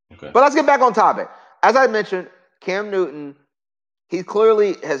 Okay. But let's get back on topic. As I mentioned, Cam Newton, he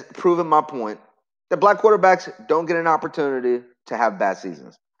clearly has proven my point that black quarterbacks don't get an opportunity to have bad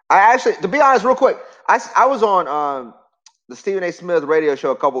seasons. I actually, to be honest, real quick, I was on the Stephen A. Smith radio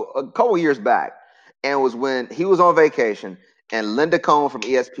show a couple years back, and it was when he was on vacation, and Linda Cohn from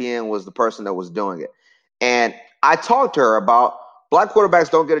ESPN was the person that was doing it. And I talked to her about black quarterbacks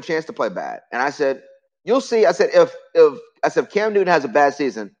don't get a chance to play bad. And I said, you'll see. I said, if Cam Newton has a bad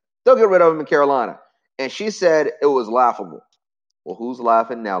season, they'll get rid of him in Carolina. And she said it was laughable. Well, who's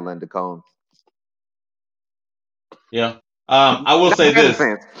laughing now, Linda Cohn? Yeah. I will say this.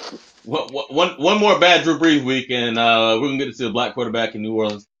 One more bad Drew Brees week, and we're going to get to see a black quarterback in New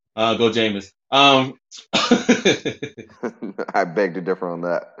Orleans. Go Jameis. I beg to differ on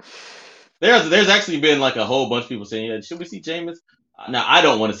that. There's actually been like a whole bunch of people saying, yeah, should we see Jameis? Now, I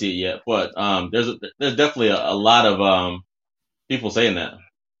don't want to see it yet, but there's definitely a lot of people saying that.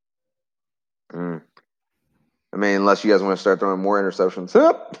 I mean, unless you guys want to start throwing more interceptions.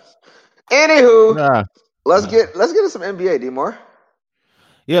 Anywho, let's get to some NBA, D-Moore.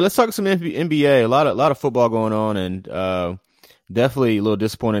 Yeah, let's talk some NBA. A lot of football going on, and definitely a little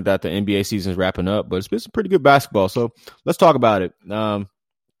disappointed that the NBA season is wrapping up. But it's been some pretty good basketball, so let's talk about it. What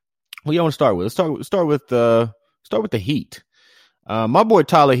do you want to start with? Let's start with the Heat. My boy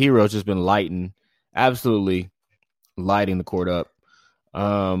Tyler Hero's just been absolutely lighting the court up.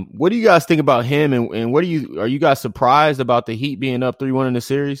 What do you guys think about him, and are you guys surprised about the Heat being up 3-1 in the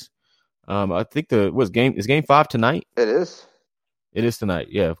series? I think is game 5 tonight? It is. It is tonight,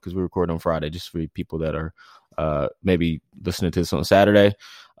 yeah, because we record on Friday, just for people that are maybe listening to this on Saturday.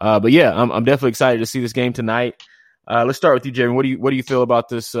 But yeah, I'm definitely excited to see this game tonight. Let's start with you, Jeremy. What do you feel about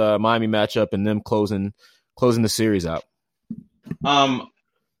this Miami matchup and them closing the series out? I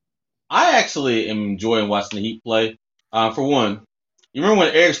actually am enjoying watching the Heat play. For one, you remember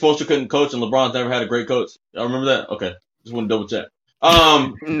when Eric Spoelstra couldn't coach and LeBron's never had a great coach? Y'all remember that? Okay, just want to double check.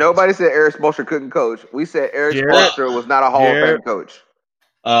 Nobody said Eric Spoelstra couldn't coach. We said Eric Spoelstra was not a Hall of Fame coach.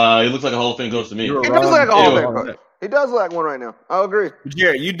 He looks like a Hall of Fame coach to me. He does look like a Hall of Fame coach. He does look like one right now. I'll agree.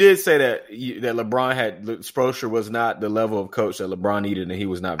 Jared, you did say that Spoelstra was not the level of coach that LeBron needed, and he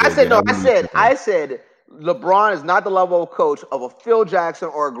was not. I said LeBron is not the level of coach of a Phil Jackson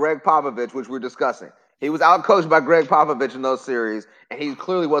or a Greg Popovich, which we're discussing. He was outcoached by Greg Popovich in those series, and he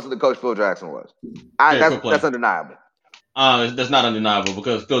clearly wasn't the coach Phil Jackson was. That's undeniable. That's not undeniable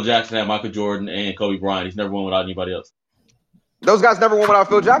because Phil Jackson had Michael Jordan and Kobe Bryant. He's never won without anybody else. Those guys never won without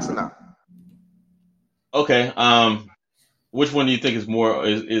Phil Jackson, though. Okay. Which one do you think is more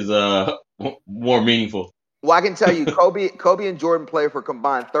meaningful? Well, I can tell you, Kobe and Jordan played for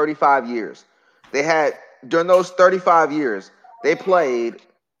combined 35 years. They had during those 35 years, they played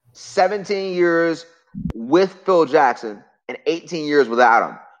 17 years with Phil Jackson and 18 years without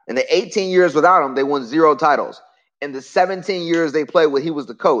him. In the 18 years without him, they won 0 titles. In the 17 years they played when he was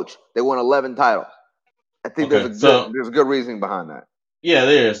the coach, they won 11 titles. I think there's a good reasoning behind that. Yeah,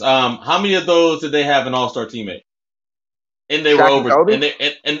 there is. How many of those did they have an All-Star teammate? And they were over, and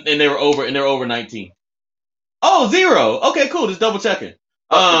they were over 19. Oh, 0. Okay, cool. Just double checking.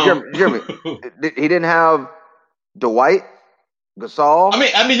 Jeremy, he didn't have Dwight, Gasol.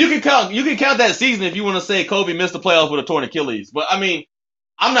 I mean, you can count that season if you want to say Kobe missed the playoffs with a torn Achilles. But I mean,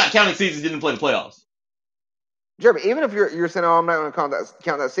 I'm not counting seasons he didn't play the playoffs. Jeremy, even if you're saying, "Oh, I'm not going to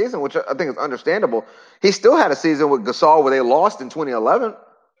count that season," which I think is understandable, he still had a season with Gasol where they lost in 2011.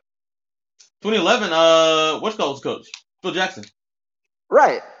 2011, what's called coach? Phil Jackson.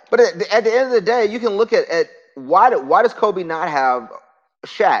 Right, but at the end of the day, you can look at why does Kobe not have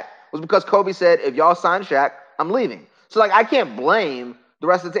Shaq? It was because Kobe said, "If y'all sign Shaq, I'm leaving." So like, I can't blame the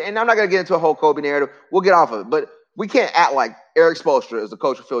rest of the team, and I'm not going to get into a whole Kobe narrative. We'll get off of it, but we can't act like Eric Spoelstra is the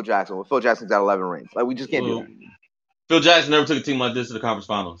coach of Phil Jackson when Phil Jackson's got 11 rings. Like, we just can't do that. Phil Jackson never took a team like this to the conference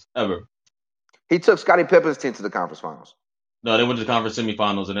finals, ever. He took Scottie Pippen's team to the conference finals. No, they went to the conference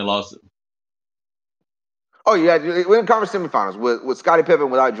semifinals and they lost it. Oh yeah, we're in conference semifinals with Scottie Pippen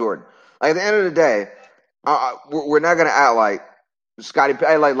without Jordan. Like at the end of the day, we're not gonna act like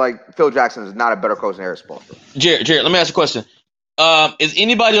like Phil Jackson is not a better coach than Eric Spoelstra. Jared, let me ask you a question. Is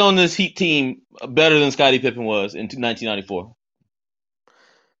anybody on this Heat team better than Scottie Pippen was in 1994?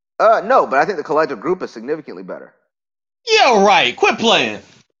 No, but I think the collective group is significantly better. Yeah, right. Quit playing.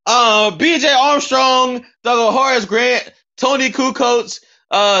 B.J. Armstrong, Horace Grant, Tony Kukoc,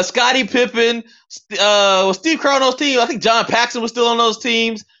 Scottie Pippen, Steve Kerr on those teams. I think John Paxson was still on those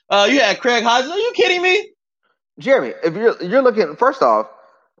teams. You had Craig Hodges. Are you kidding me? Jeremy, if you're looking, first off,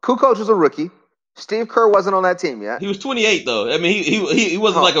 Kukoc was a rookie. Steve Kerr wasn't on that team yet. He was 28 though. I mean, he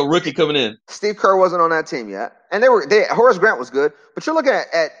wasn't like a rookie coming in. Steve Kerr wasn't on that team yet, and Horace Grant was good. But you're looking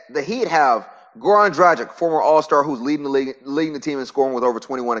at the Heat have Goran Dragic, former All-Star, who's leading the team in scoring with over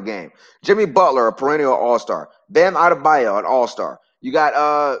 21 a game. Jimmy Butler, a perennial All-Star. Bam Adebayo, an All-Star. You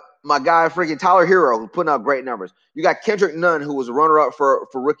got my guy freaking Tyler Hero, who's putting up great numbers. You got Kendrick Nunn, who was a runner-up for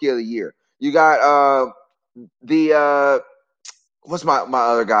Rookie of the Year. You got what's my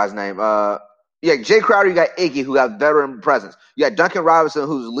other guy's name? Jay Crowder. You got Iggy, who got veteran presence. You got Duncan Robinson,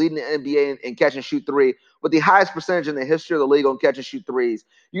 who's leading the NBA in catch and shoot three with the highest percentage in the history of the league on catch and shoot threes.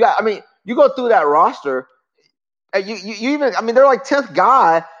 You go through that roster, and you even, their like 10th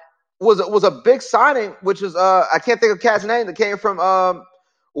guy was a big signing, which is I can't think of Cat's name, that came from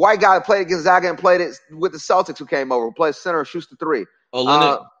white guy that played at Gonzaga and played it with the Celtics, who came over, who plays center, shoots the three.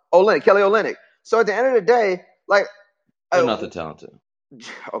 Kelly Olynyk. So at the end of the day, like, they're not that talented.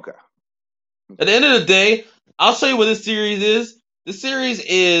 Okay. At the end of the day, I'll show you what this series is. The series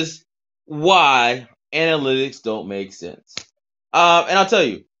is why analytics don't make sense. And I'll tell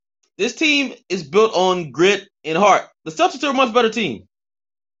you, this team is built on grit and heart. The Celtics are a much better team.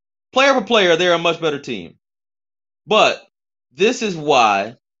 Player for player, they're a much better team. But this is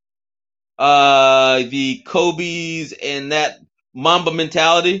why the Kobe's and that Mamba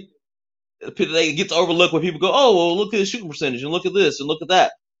mentality, it gets overlooked when people go, oh, well, look at his shooting percentage and look at this and look at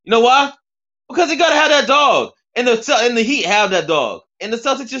that. You know why? Because you gotta have that dog, and the Heat have that dog, and the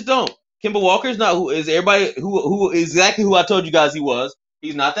Celtics just don't. Kemba Walker is not who is everybody who exactly who I told you guys he was.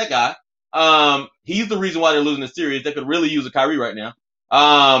 He's not that guy. He's the reason why they're losing the series. They could really use a Kyrie right now.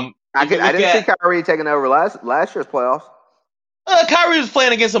 I didn't see Kyrie taking over last year's playoffs. Kyrie was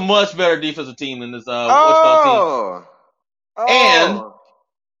playing against a much better defensive team than this Wichita team. And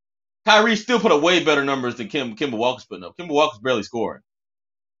Kyrie still put up way better numbers than Kemba Walker's putting up. Kemba Walker's barely scoring.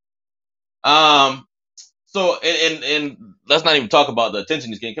 So let's not even talk about the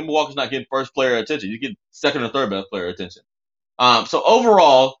attention he's getting. Kemba Walker's not getting first player attention. You get second or third best player attention. So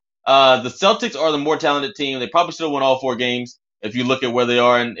overall, the Celtics are the more talented team. They probably should have won all 4 games if you look at where they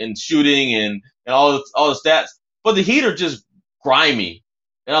are in shooting and all the stats. But the Heat are just grimy,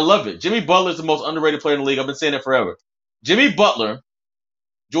 and I love it. Jimmy Butler is the most underrated player in the league. I've been saying it forever. Jimmy Butler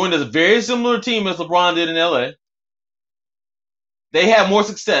joined a very similar team as LeBron did in LA. They had more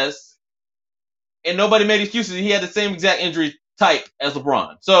success, and nobody made excuses. He had the same exact injury type as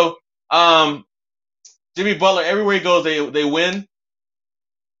LeBron. So, Jimmy Butler, everywhere he goes, they win.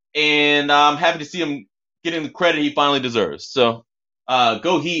 And I'm happy to see him getting the credit he finally deserves. So,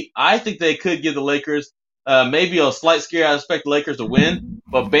 go Heat. I think they could give the Lakers maybe a slight scare. I expect the Lakers to win.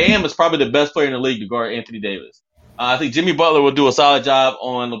 But Bam is probably the best player in the league to guard Anthony Davis. I think Jimmy Butler will do a solid job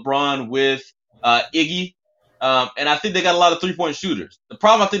on LeBron with Iggy. And I think they got a lot of three-point shooters. The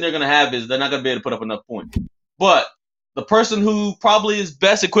problem I think they're going to have is they're not going to be able to put up enough points. But the person who probably is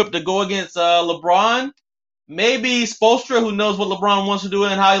best equipped to go against LeBron, maybe Spoelstra, who knows what LeBron wants to do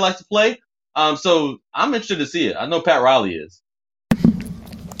and how he likes to play. So I'm interested to see it. I know Pat Riley is.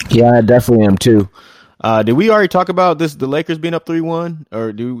 Yeah, I definitely am too. Did we already talk about the Lakers being up 3-1,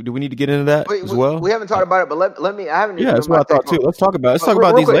 or do we need to get into that as well? We haven't talked about it, but let me. I haven't. Yeah, that's what I thought too. Let's talk about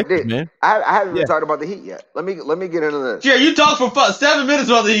these quick, Lakers, man. I haven't even talked about the Heat yet. Let me get into this. Yeah, you talked for 7 minutes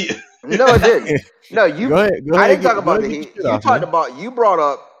about the Heat. No, I didn't. No, you. Go ahead, I didn't talk about the Heat. You brought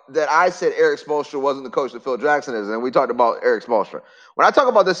up that I said Eric Spoelstra wasn't the coach that Phil Jackson is, and we talked about Eric Spoelstra. When I talk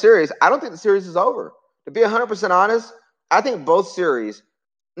about this series, I don't think the series is over. To be 100% honest, I think both series.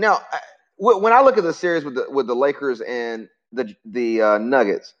 Now, when I look at the series with the Lakers and the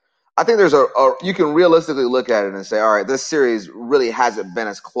Nuggets, I think there's you can realistically look at it and say, all right, this series really hasn't been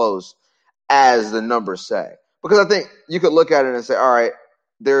as close as the numbers say. Because I think you could look at it and say, all right,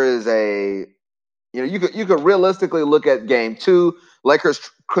 there is you could realistically look at game 2. Lakers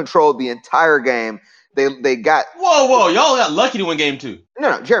controlled the entire game. They got whoa, y'all got lucky to win game 2.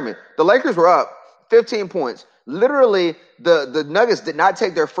 No, Jeremy, the Lakers were up 15 points. Literally, the Nuggets did not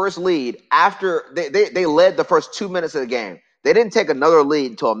take their first lead after they led the first 2 minutes of the game. They didn't take another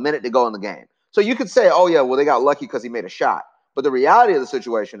lead until a minute to go in the game. So you could say, oh yeah, well they got lucky because he made a shot. But the reality of the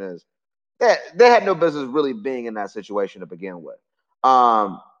situation is that they had no business really being in that situation to begin with,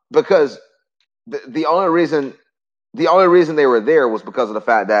 because the only reason they were there was because of the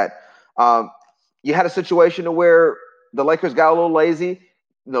fact that you had a situation where the Lakers got a little lazy.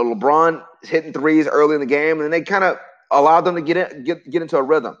 LeBron hitting threes early in the game, and they kind of allowed them to get into a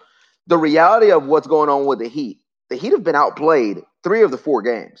rhythm. The reality of what's going on with the Heat have been outplayed 3 of the 4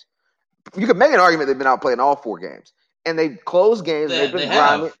 games. You could make an argument they've been outplayed in all 4 games, and they've closed games. They've been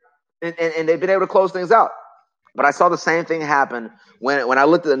grinding, and they've been able to close things out. But I saw the same thing happen when I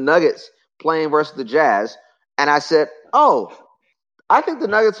looked at the Nuggets playing versus the Jazz, and I said, "Oh, I think the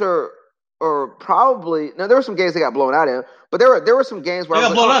Nuggets are probably." Now there were some games they got blown out in, but there were some games where they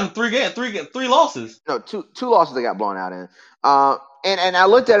got blown out in 3 games, three losses. No, two losses they got blown out in. And I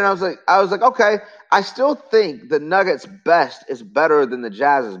looked at it and I was like, okay, I still think the Nuggets' best is better than the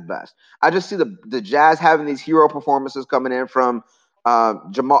Jazz's best. I just see the Jazz having these hero performances coming in from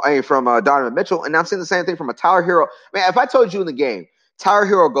Donovan Mitchell, and I'm seeing the same thing from a Tyler Hero. Man, if I told you in the game, Tyler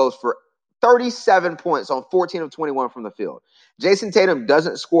Hero goes for 37 points on 14 of 21 from the field. Jason Tatum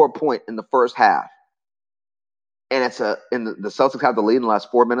doesn't score a point in the first half, and the Celtics have the lead in the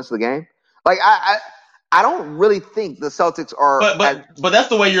last 4 minutes of the game. Like I don't really think the Celtics are. But that's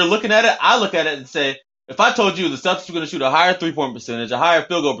the way you're looking at it. I look at it and say, if I told you the Celtics were going to shoot a higher 3-point percentage, a higher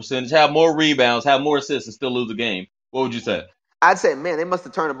field goal percentage, have more rebounds, have more assists, and still lose the game, what would you say? I'd say, man, they must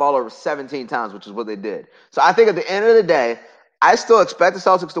have turned the ball over 17 times, which is what they did. So I think at the end of the day, I still expect the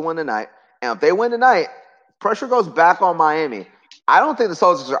Celtics to win tonight. And if they win tonight, pressure goes back on Miami. I don't think the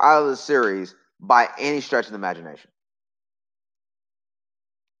Celtics are out of the series by any stretch of the imagination.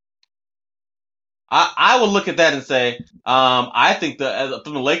 I would look at that and say, I think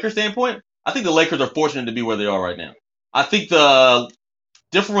from the Lakers standpoint, I think the Lakers are fortunate to be where they are right now. I think the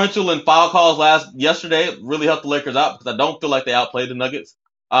differential in foul calls yesterday really helped the Lakers out because I don't feel like they outplayed the Nuggets.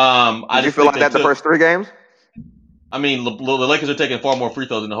 Did you feel like that the first 3 games? I mean, the Lakers are taking far more free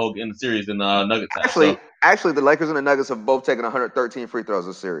throws in the series than the Nuggets have. Actually, the Lakers and the Nuggets have both taken 113 free throws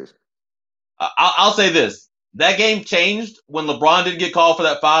this series. I'll say this. That game changed when LeBron didn't get called for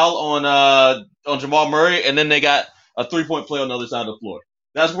that foul on Jamal Murray, and then they got a 3-point play on the other side of the floor.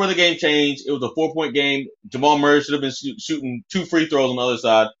 That's where the game changed. It was a 4-point game. Jamal Murray should have been shooting 2 free throws on the other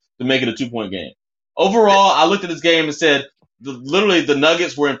side to make it a 2-point game. Overall, I looked at this game and said, literally the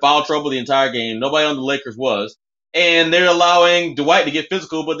Nuggets were in foul trouble the entire game. Nobody on the Lakers was. And they're allowing Dwight to get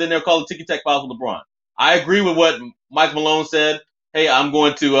physical, but then they're calling ticky-tack fouls with LeBron. I agree with what Mike Malone said. Hey, I'm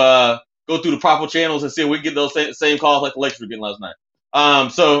going to go through the proper channels and see if we can get those same calls like the Lakers were getting last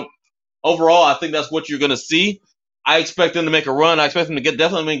night. So overall, I think that's what you're going to see. I expect them to make a run. I expect them to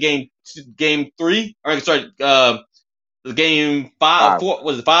definitely win game 3. The game 5. 4,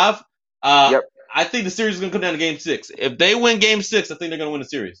 was it 5? Yep. I think the series is going to come down to game 6. If they win game 6, I think they're going to win the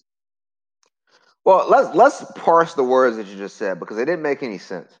series. Well, let's parse the words that you just said because they didn't make any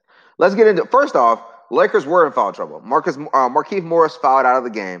sense. Let's get into. First off, Lakers were in foul trouble. Markieff Morris fouled out of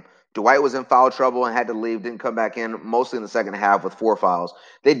the game. Dwight was in foul trouble and had to leave, didn't come back in, mostly in the second half with 4 fouls.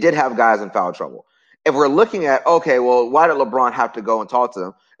 They did have guys in foul trouble. If we're looking at, okay, well, why did LeBron have to go and talk to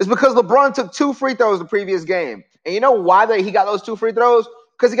them? It's because LeBron took 2 free throws the previous game. And you know why he got those 2 free throws?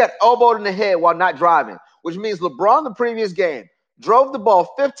 Because he got elbowed in the head while not driving, which means LeBron the previous game drove the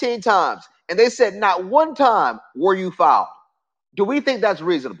ball 15 times, and they said not one time were you fouled. Do we think that's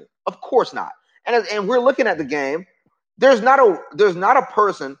reasonable? Of course not. And we're looking at the game. There's not a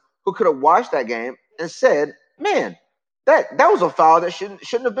person who could have watched that game and said, man, that was a foul that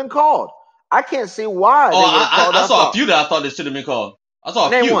shouldn't have been called. I can't see why. I saw a few that I thought that should have been called. I saw a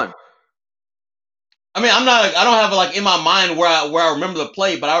few. Name one. I mean, I don't have like in my mind where I remember the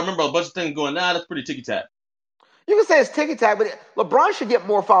play, but I remember a bunch of things going, that's pretty ticky-tack. You can say it's ticky-tack, but LeBron should get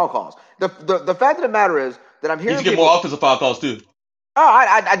more foul calls. The fact of the matter is that I'm hearing he should get more offensive foul calls too. Oh,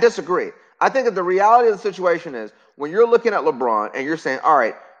 I disagree. I think that the reality of the situation is when you're looking at LeBron and you're saying, all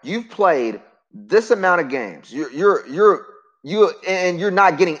right, you've played this amount of games. You're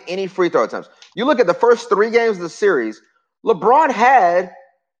not getting any free throw attempts. You look at the first 3 games of the series, LeBron had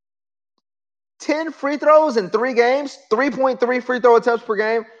 10 free throws in 3 games, 3.3 free throw attempts per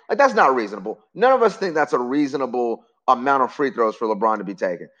game. Like, that's not reasonable. None of us think that's a reasonable amount of free throws for LeBron to be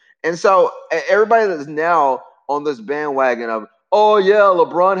taken. And so everybody that's now on this bandwagon of, oh, yeah,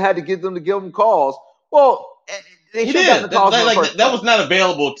 LeBron had to get them to give him calls. Well, they should have gotten the calls. That was not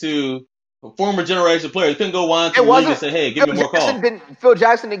available to former generation players. Couldn't go on to the league and say, hey, give me more calls. Phil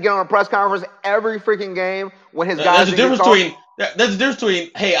Jackson didn't get on a press conference every freaking game when his guys There's a difference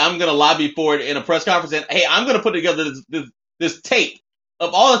between, hey, I'm going to lobby for it in a press conference, and hey, I'm going to put together this tape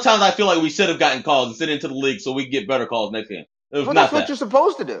of all the times I feel like we should have gotten calls and sent into the league so we can get better calls next game. It was Well, not that's what that. you're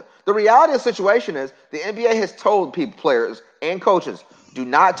supposed to do. The reality of the situation is the NBA has told players and coaches, do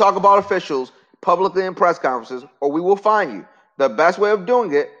not talk about officials publicly in press conferences or we will fine you. The best way of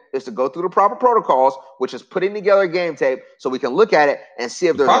doing it is to go through the proper protocols, which is putting together a game tape so we can look at it and see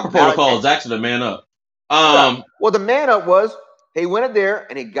if there's proper a valid protocol is actually the man up. Well, the man up was he went in there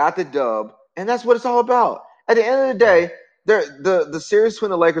and he got the dub, and that's what it's all about. At the end of the day, the series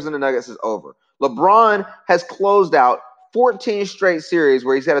between the Lakers and the Nuggets is over. LeBron has closed out 14 straight series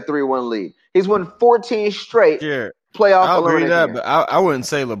where he's had a 3-1 lead. He's won 14 straight playoff. I'll agree with that, but I wouldn't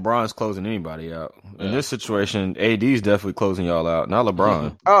say LeBron's closing anybody out. In this situation, AD's definitely closing y'all out, not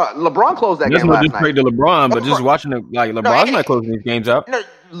LeBron. LeBron closed that game last night. That's no to LeBron, but just watching LeBron's not closing these games out. No,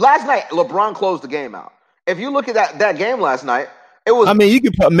 last night, LeBron closed the game out. If you look at that game last night, it was. I mean, you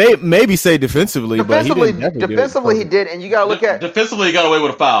could maybe say defensively, but he did, and you got to look at defensively. He got away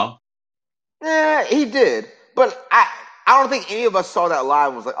with a foul. Yeah, he did, but I don't think any of us saw that live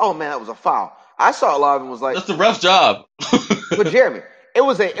and was like, "Oh man, that was a foul." I saw it live and was like, "That's the ref's job." But Jeremy, it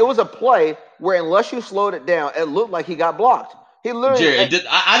was a play where unless you slowed it down, it looked like he got blocked. He literally.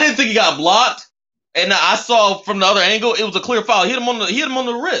 I didn't think he got blocked, and I saw from the other angle it was a clear foul. Hit him on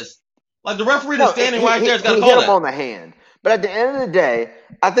the wrist. Like the referee that's standing right there has got to call hit him on the hand. But at the end of the day,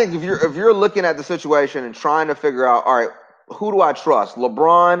 I think if you're looking at the situation and trying to figure out, all right, who do I trust,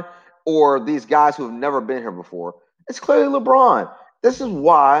 LeBron or these guys who have never been here before? It's clearly LeBron. This is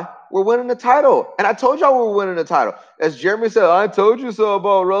why we're winning the title. And I told y'all we were winning the title. As Jeremy said, I told you so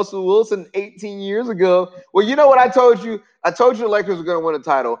about Russell Wilson 18 years ago. Well, you know what I told you? I told you the Lakers were going to win the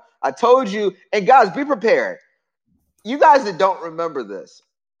title. I told you, and guys, be prepared. You guys that don't remember this,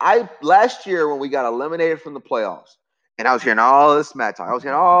 last year when we got eliminated from the playoffs, and I was hearing all this smack talk. I was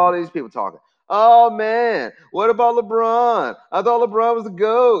hearing all these people talking. Oh, man, what about LeBron? I thought LeBron was the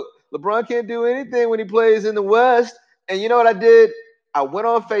GOAT. LeBron can't do anything when he plays in the West. And you know what I did? I went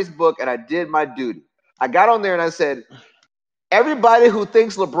on Facebook and I did my duty. I got on there and I said, everybody who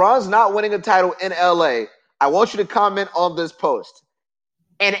thinks LeBron's not winning a title in LA, I want you to comment on this post.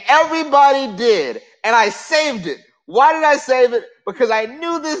 And everybody did. And I saved it. Why did I save it? Because I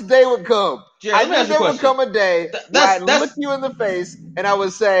knew this day would come. Jerry, I knew there would come a day where I'd look you in the face and I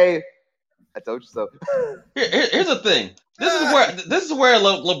would say, I told you so. Here's the thing. This is where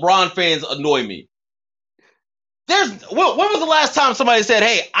LeBron fans annoy me. When was the last time somebody said,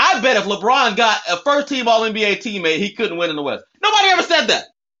 hey, I bet if LeBron got a first-team All-NBA teammate, he couldn't win in the West? Nobody ever said that.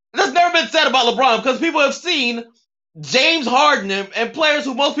 That's never been said about LeBron because people have seen James Harden and players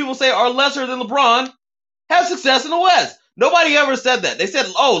who most people say are lesser than LeBron have success in the West. Nobody ever said that. They said,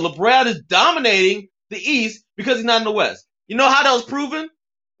 oh, LeBron is dominating the East because he's not in the West. You know how that was proven?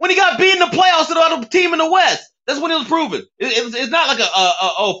 When he got beat in the playoffs to the other team in the West. That's when it was proven. It's not like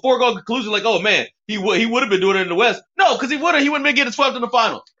a foregone conclusion like, oh, man, he would have been doing it in the West. No, because he wouldn't have getting swept in the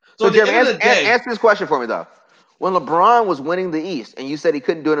finals. So Jeremy, answer this question for me, though. When LeBron was winning the East and you said he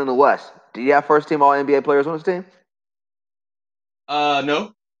couldn't do it in the West, did he have first-team All-NBA players on his team?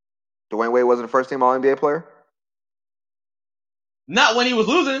 No. Dwayne Wade wasn't a first-team All-NBA player? Not when he was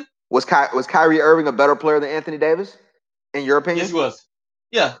losing. Was Kyrie Irving a better player than Anthony Davis, in your opinion? Yes, he was.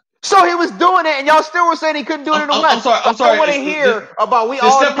 Yeah. So he was doing it, and y'all still were saying he couldn't do it in the West. I'm sorry. I want to hear about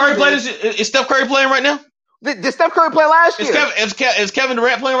Is Steph Curry playing right now? Did Steph Curry play last year? Is Kevin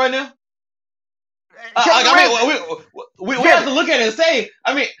Durant playing right now? We have to look at it and say.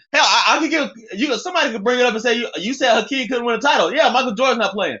 I mean, hell, I could give you. Somebody could bring it up and say you said Hakeem couldn't win a title. Yeah, Michael Jordan's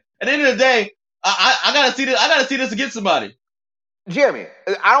not playing. At the end of the day, I gotta see this. I gotta see this against somebody. Jeremy,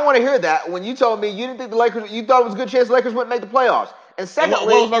 I don't want to hear that. When you told me you didn't think the Lakers, you thought it was a good chance the Lakers wouldn't make the playoffs. And secondly,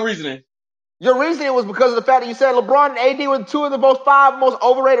 what was my reasoning? Your reasoning was because of the fact that you said LeBron and AD were two of the five most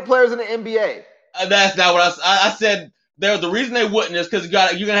overrated players in the NBA. That's not what I said. The reason they wouldn't is because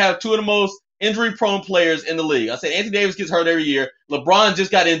you're gonna have two of the most injury-prone players in the league. I said Anthony Davis gets hurt every year. LeBron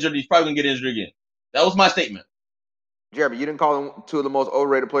just got injured. He's probably gonna get injured again. That was my statement. Jeremy, you didn't call them two of the most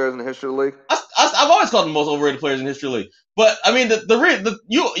overrated players in the history of the league? I've always called them the most overrated players in the history of the league. But I mean,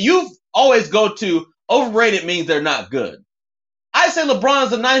 you've always go to overrated means they're not good. I say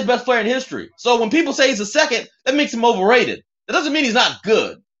LeBron's the ninth best player in history. So when people say he's the second, that makes him overrated. That doesn't mean he's not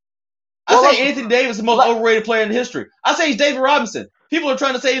good. I say Anthony Davis is the most overrated player in history. I say he's David Robinson. People are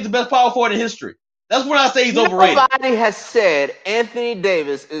trying to say he's the best power forward in history. That's when I say he's overrated. Nobody has said Anthony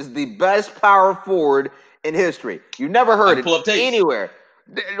Davis is the best power forward in history. You never heard it anywhere.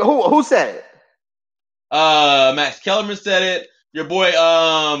 Who said it? Max Kellerman said it. Your boy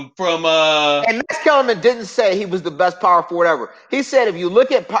And Max Kellerman didn't say he was the best power forward ever. He said if you look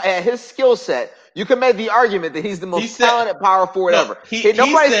at his skill set, You can make the argument that he's the most talented power forward ever.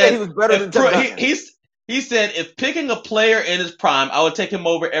 Nobody said he was better than Tim Duncan. He said if picking a player in his prime, I would take him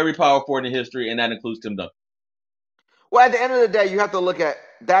over every power forward in history, and that includes Tim Duncan. Well, at the end of the day, you have to look at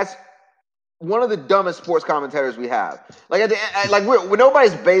that's one of the dumbest sports commentators we have. Like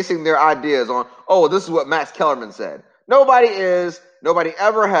nobody's basing their ideas on, this is what Max Kellerman said. Nobody is. Nobody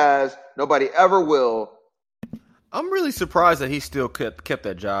ever has. Nobody ever will. I'm really surprised that he still kept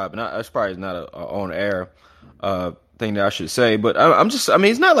that job, and that's probably not a on-air thing that I should say. But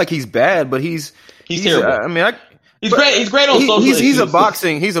it's not like he's bad, but he's terrible. He's great on social. He's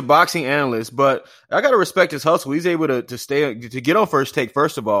a boxing analyst, but I gotta respect his hustle. He's able to get on First Take.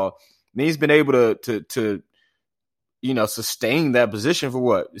 First of all, and he's been able to sustain that position for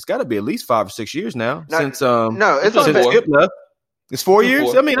what? It's got to be at least 5 or 6 years now since it's only Skip left. It's 4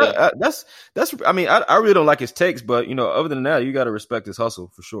 years. Four. I really don't like his takes, but other than that, you got to respect his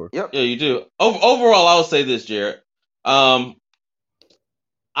hustle for sure. Yep. Yeah, you do. Overall, I would say this, Jared. I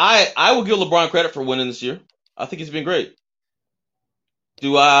will give LeBron credit for winning this year. I think he's been great.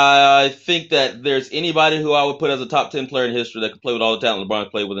 Do I think that there's anybody who I would put as a top 10 player in history that could play with all the talent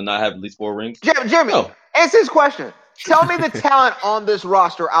LeBron's played with and not have at least 4 rings? Jeremy, answer this question. Tell me the talent on this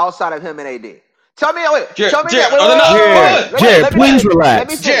roster outside of him and AD. Tell me Jared, please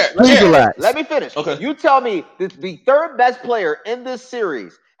relax. Let me finish. Okay. You tell me that the third best player in this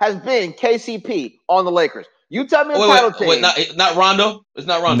series has been KCP on the Lakers. You tell me the title team. Not Rondo. It's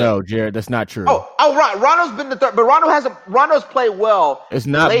not Rondo. No, Jared, that's not true. Rondo's been the third, but Rondo's played well. It's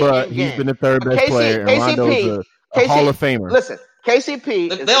not, but he's been the third best player, and Rondo's a Hall of Famer. Listen,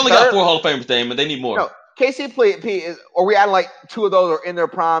 KCP. They only got 4 Hall of Famers, Damon. They need more. No, KCP is. Are we adding like 2 of those are in their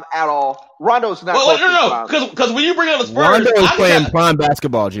prime at all? Rondo's not. No, because when you bring up the Spurs, Rondo's playing prime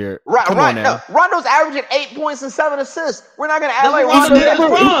basketball, Jared. Come on now. No, Rondo's averaging 8 points and 7 assists. We're not going to add like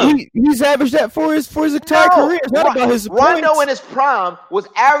Rondo. He's averaged that for his entire career. It's not about his Rondo points. in his prime was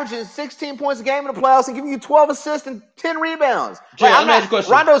averaging 16 points a game in the playoffs and giving you 12 assists and 10 rebounds.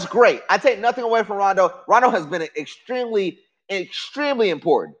 Rondo's great. I take nothing away from Rondo. Rondo has been extremely, extremely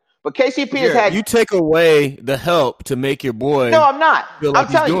important. But KCP has had. You take away the help to make your boy. No, I'm not. Feel like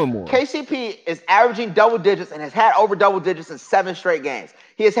I'm telling he's doing you, more. KCP is averaging double digits and has had over double digits in 7 straight games.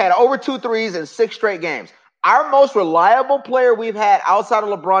 He has had over 2 threes in 6 straight games. Our most reliable player we've had outside of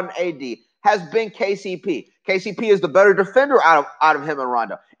LeBron and AD has been KCP. KCP is the better defender out of him and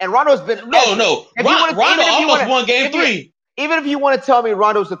Rondo. And Rondo's been no. Rondo almost won game 3. Even if you want to tell me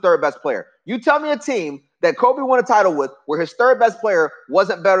Rondo's the third best player, you tell me a team that Kobe won a title with where his third best player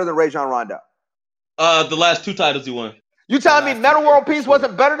wasn't better than Rajon Rondo. The last 2 titles he won. You telling me Metta World Peace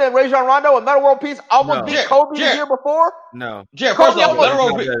wasn't better than Rajon Rondo and Metta World Peace almost beat Kobe the year before? No. Jared, first off, Metta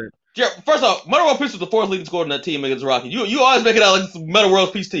World Peace was the 4th leading scorer in that team against the Rockets. You always make it out like it's a Metta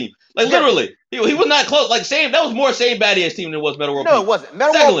World Peace team. Like literally, he was not close. Like Shane, that was more Shane Battier's team than it was Metta World Peace. No, it wasn't.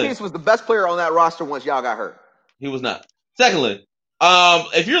 Metta World Peace was the best player on that roster once y'all got hurt. He was not. Secondly,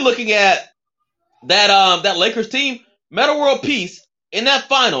 if you're looking at that Lakers team, Metta World Peace in that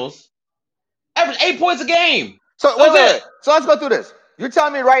finals averaged 8 points a game. So let's go through this. You're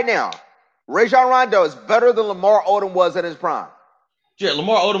telling me right now, Rajon Rondo is better than Lamar Odom was in his prime. Jared,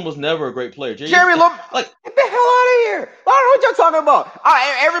 Lamar Odom was never a great player. Get the hell out of here! I don't know what y'all talking about. All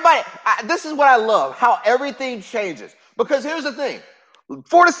right, everybody, this is what I love, how everything changes. Because here's the thing.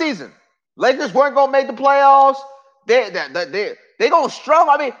 For the season, Lakers weren't going to make the playoffs. They're going to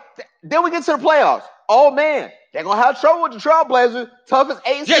struggle. I mean, then we get to the playoffs. Oh, man, they're going to have trouble with the Trailblazers. Toughest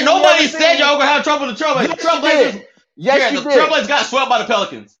 8 seed. Yeah, nobody said y'all going to have trouble with the Trailblazers. Yes, you did. The Trailblazers got swept by the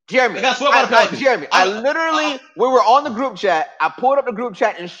Pelicans. Jeremy, they got swept by the Pelicans. Jeremy, I literally, we were on the group chat. I pulled up the group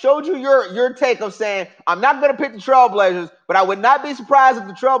chat and showed you your take of saying, I'm not going to pick the Trailblazers, but I would not be surprised if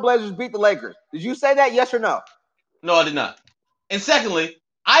the Trailblazers beat the Lakers. Did you say that, yes or no? No, I did not. And secondly,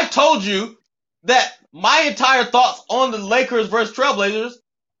 I told you that my entire thoughts on the Lakers versus Trailblazers,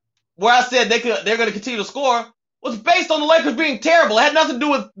 where I said they're going to continue to score, was based on the Lakers being terrible. It had nothing to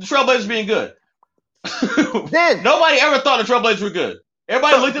do with the Trailblazers being good. Then nobody ever thought the Trailblazers were good.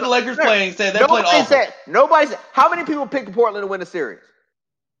 Everybody looked at the Lakers playing and said they're playing awful. Nobody said. How many people picked Portland to win the series?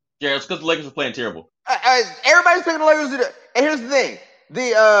 Yeah, it's because the Lakers were playing terrible. Everybody's picking the Lakers to do it. And here's the thing: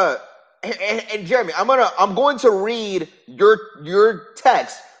 and Jeremy, I'm going to read your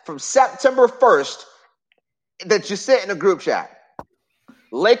text from September 1st that you sent in the group chat.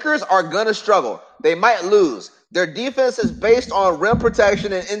 Lakers are gonna struggle. They might lose. Their defense is based on rim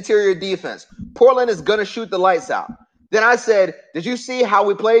protection and interior defense. Portland is going to shoot the lights out. Then I said, did you see how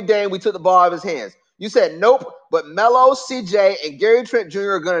we played Dame? We took the ball out of his hands. You said, nope, but Melo, CJ, and Gary Trent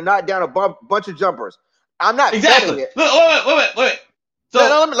Jr. are going to knock down a bunch of jumpers. I'm not betting it. Wait. So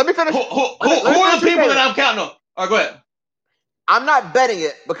let me finish. Who are the people that I'm counting on? All right, go ahead. I'm not betting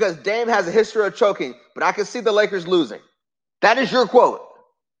it because Dame has a history of choking, but I can see the Lakers losing. That is your quote.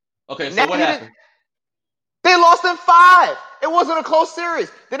 Okay, so what happened? They lost in 5. It wasn't a close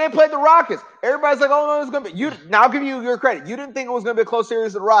series. Then they played the Rockets. Everybody's like, "Oh no, it's gonna be." You now, I'll give you your credit. You didn't think it was gonna be a close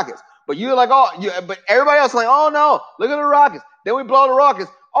series with the Rockets, but you're like, but everybody else like, "Oh no, look at the Rockets." Then we blow the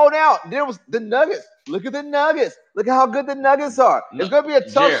Rockets. Oh, now there was the Nuggets. Look at the Nuggets. Look at how good the Nuggets are. It's gonna be a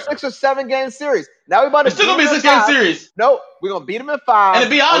tough 6 or 7 game series. Now we about to. It's still gonna be a 6 game series. No, we're gonna beat them in 5. And to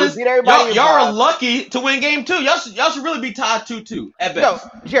be honest, y'all are lucky to win game 2. Y'all should really be tied 2-2 at best.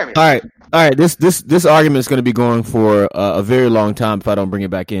 No, Jeremy. All right. This argument is going to be going for a very long time if I don't bring it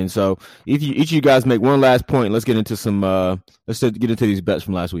back in. So if each of you guys make one last point, let's get into these bets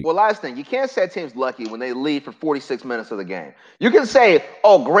from last week. Well, last thing, you can't say a team's lucky when they lead for 46 minutes of the game. You can say,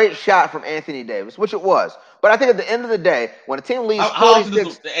 "Oh, great shot from Anthony Davis," which it was. But I think at the end of the day, when a team leads 46, how often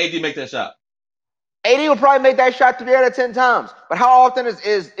does the AD make that shot? AD will probably make that shot 3 out of 10 times. But how often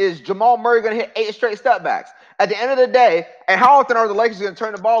is Jamal Murray going to hit 8 straight step backs? At the end of the day, and how often are the Lakers going to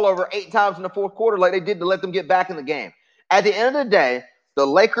turn the ball over 8 times in the fourth quarter like they did to let them get back in the game? At the end of the day, the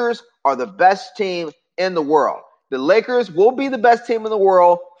Lakers are the best team in the world. The Lakers will be the best team in the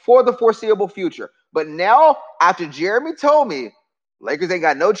world for the foreseeable future. But now, after Jeremy told me Lakers ain't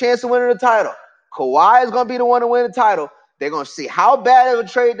got no chance of winning the title, Kawhi is going to be the one to win the title. They're going to see how bad of a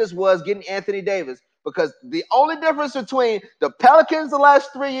trade this was getting Anthony Davis, because the only difference between the Pelicans the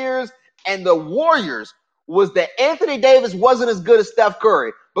last 3 years and the Warriors was that Anthony Davis wasn't as good as Steph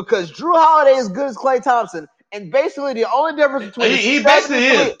Curry, because Drew Holiday is good as Klay Thompson. And basically, the only difference between he basically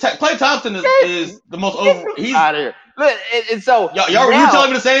is. Klay Thompson is the most over. He's out of here. Look, and so you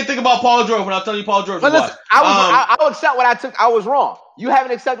telling me the same thing about Paul George when I'm telling you Paul George. But listen, I will accept what I took. I was wrong. You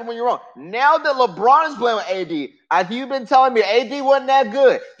haven't accepted when you're wrong. Now that LeBron is playing with AD, I think you've been telling me AD wasn't that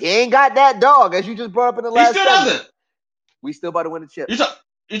good. He ain't got that dog, as you just brought up in the last. He still doesn't. We still about to win the chip. You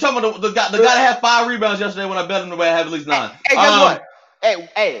talking about the guy that had 5 rebounds yesterday when I bet him the way I have at least 9. Hey, guess what?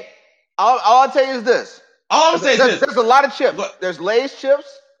 Hey, all I'll tell you is this. All I'm saying is this. There's a lot of chips. Look, there's Lay's chips,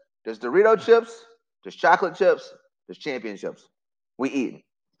 there's Dorito chips, there's chocolate chips, there's champion chips. We eating.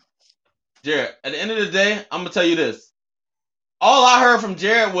 Jared, at the end of the day, I'm going to tell you this. All I heard from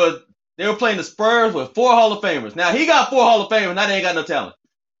Jared was they were playing the Spurs with 4 Hall of Famers. Now, he got 4 Hall of Famers. Now they ain't got no talent.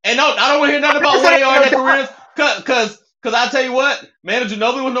 And no, I don't want to hear nothing about where they are in their careers. Because I tell you what, Manu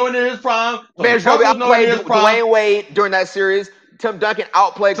Ginobili was nowhere near his prime. Manu Ginobili outplayed Dwayne Wade during that series. Tim Duncan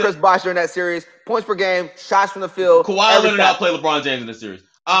outplayed Chris Bosh during that series. Points per game, shots from the field. Kawhi Leonard outplayed LeBron James in this series.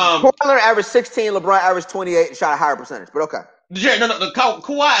 Kawhi Leonard averaged 16, LeBron averaged 28, and shot a higher percentage. But okay. Jared, no.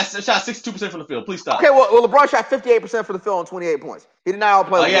 Kawhi shot 62% from the field. Please stop. Okay, well, LeBron shot 58% from the field on 28 points. He did not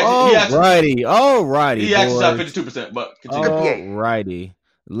outplay LeBron. Alrighty. He actually shot 52%, but continue. Alrighty.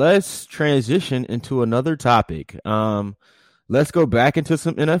 Let's transition into another topic. Let's go back into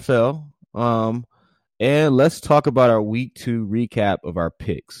some NFL. And let's talk about our week 2 recap of our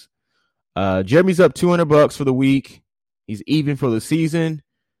picks. Jeremy's up $200 for the week. He's even for the season.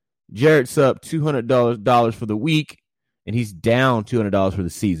 Jared's up $200 for the week, and he's down $200 for the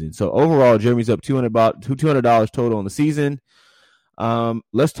season. So overall, Jeremy's up $200 total on the season.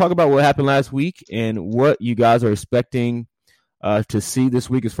 Let's talk about what happened last week and what you guys are expecting to see this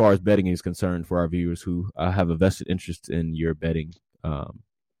week as far as betting is concerned for our viewers who have a vested interest in your betting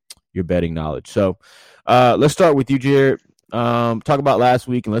knowledge. So let's start with you, Jared. Talk about last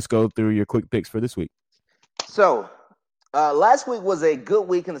week, and let's go through your quick picks for this week. So last week was a good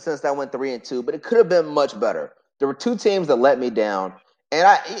week in the sense that I went 3-2, but it could have been much better. There were 2 teams that let me down.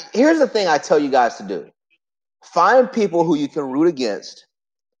 And here's the thing I tell you guys to do. Find people who you can root against,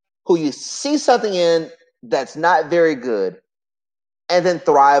 who you see something in that's not very good, and then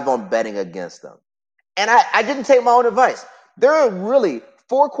thrive on betting against them. And I didn't take my own advice. There are really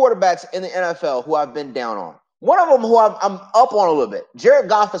 4 quarterbacks in the NFL who I've been down on. One of them who I'm up on a little bit. Jared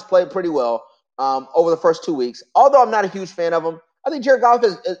Goff has played pretty well over the first 2 weeks. Although I'm not a huge fan of him, I think Jared Goff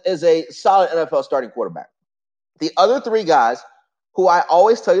is a solid NFL starting quarterback. The other 3 guys who I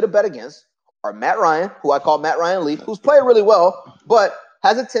always tell you to bet against are Matt Ryan, who I call Matt Ryan Leaf, who's played really well, but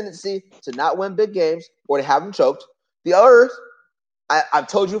has a tendency to not win big games or to have them choked. The others, I've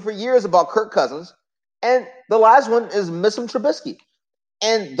told you for years about Kirk Cousins. And the last one is Mitchell Trubisky.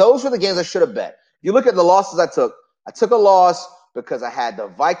 And those were the games I should have bet. You look at the losses I took a loss because I had the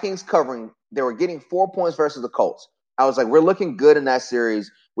Vikings covering. They were getting 4 points versus the Colts. I was like, we're looking good in that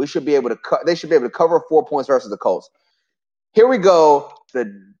series. We should be able to they should be able to cover 4 points versus the Colts. Here we go.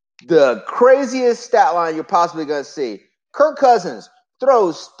 The craziest stat line you're possibly going to see. Kirk Cousins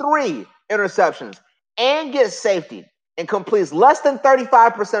throws 3 interceptions and gets safety. and completes less than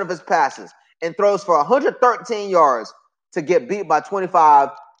 35% of his passes and throws for 113 yards to get beat by 25,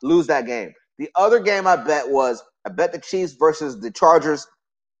 lose that game. The other game I bet the Chiefs versus the Chargers.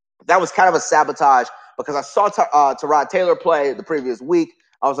 That was kind of a sabotage because I saw Tyrod Taylor play the previous week.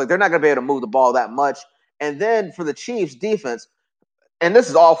 I was like, they're not going to be able to move the ball that much. And then for the Chiefs defense, and this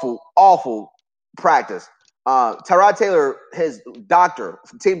is awful practice. Tyrod Taylor, his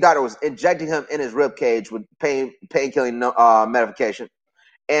team doctor, was injecting him in his rib cage with pain-killing medication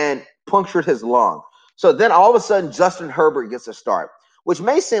and punctured his lung. So then all of a sudden, Justin Herbert gets a start, which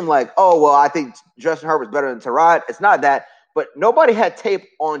may seem like, oh, well, I think Justin Herbert's better than Tyrod. It's not that. But nobody had tape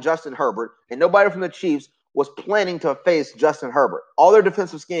on Justin Herbert, and nobody from the Chiefs was planning to face Justin Herbert. All their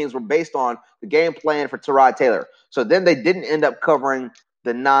defensive schemes were based on the game plan for Tyrod Taylor. So then they didn't end up covering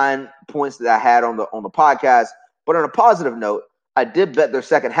the 9 points that I had on the podcast. But on a positive note, I did bet their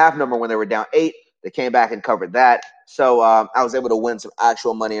second half number when they were down 8. They came back and covered that. So I was able to win some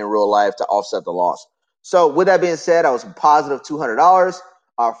actual money in real life to offset the loss. So with that being said, I was positive $200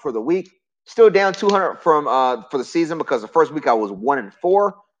 for the week. Still down 200 from for the season because the first week I was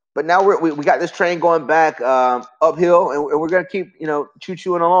 1-4. But now we got this train going back uphill, and we're gonna keep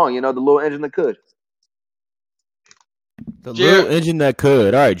choo-chooing along. The little engine that could. The little engine that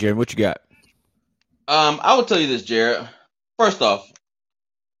could. All right, Jared, what you got? I will tell you this, Jared. First off,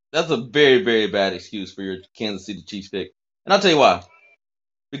 that's a very, very bad excuse for your Kansas City Chiefs pick, and I'll tell you why.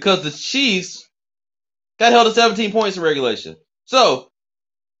 Because the Chiefs got held to 17 points in regulation, so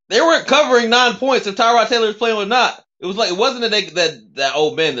they weren't covering 9 points if Tyrod Taylor was playing or not. It wasn't that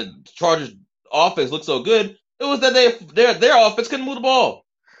oh man, the Chargers offense looked so good. It was that their offense couldn't move the ball,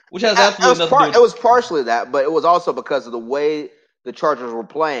 which has absolutely nothing to do with it. It was partially that, but it was also because of the way the Chargers were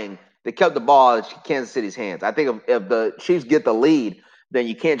playing. They kept the ball in Kansas City's hands. I think if the Chiefs get the lead, then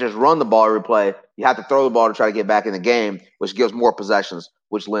you can't just run the ball every play. You have to throw the ball to try to get back in the game, which gives more possessions,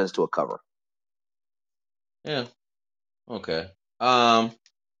 which lends to a cover. Yeah. Okay.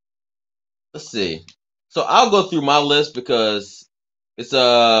 Let's see. So I'll go through my list because it's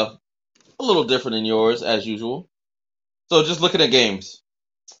a little different than yours, as usual. So just looking at games.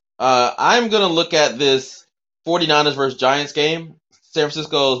 I'm going to look at this 49ers versus Giants game. San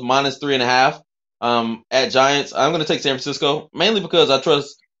Francisco's -3.5 at Giants. I'm going to take San Francisco, mainly because I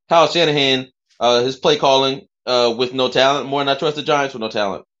trust Kyle Shanahan, his play calling with no talent, more than I trust the Giants with no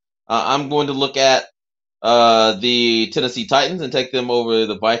talent. I'm going to look at the Tennessee Titans and take them over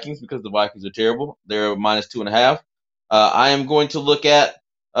the Vikings because the Vikings are terrible. They're -2.5. I am going to look at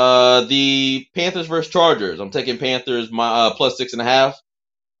the Panthers versus Chargers. I'm taking Panthers +6.5.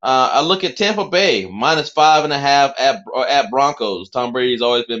 I look at Tampa Bay -5.5 at Broncos. Tom Brady's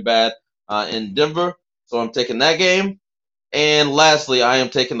always been bad in Denver, so I'm taking that game. And lastly, I am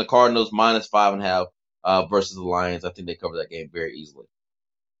taking the Cardinals -5.5 versus the Lions. I think they cover that game very easily.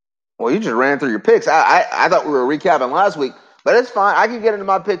 Well, you just ran through your picks. I thought we were recapping last week, but it's fine. I can get into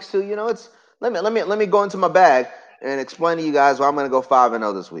my picks too. Let me go into my bag and explain to you guys why I'm going to go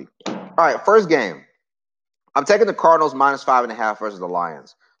 5-0 this week. All right, first game. I'm taking the Cardinals -5.5 versus the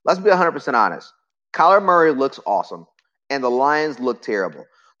Lions. Let's be 100% honest. Kyler Murray looks awesome, and the Lions look terrible.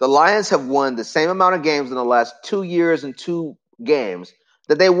 The Lions have won the same amount of games in the last 2 years and 2 games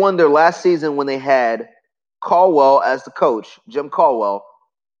that they won their last season when they had Caldwell as the coach, Jim Caldwell,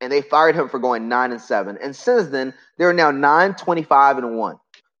 and they fired him for going 9-7. And since then, they're now 9-25-1.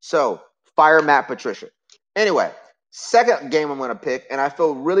 So fire Matt Patricia. Anyway, second game I'm going to pick, and I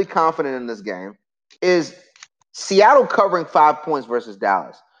feel really confident in this game, is Seattle covering 5 points versus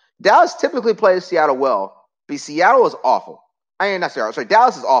Dallas. Dallas typically plays Seattle well, but Seattle is awful.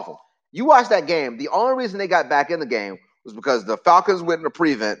 Dallas is awful. You watch that game. The only reason they got back in the game was because the Falcons went in a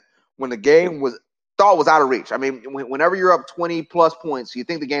prevent when the game was out of reach. I mean, whenever you're up 20-plus points, you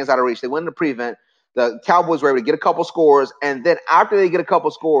think the game's out of reach. They went in the prevent. The Cowboys were able to get a couple scores, and then after they get a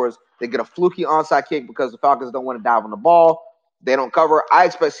couple scores, they get a fluky onside kick because the Falcons don't want to dive on the ball. They don't cover. I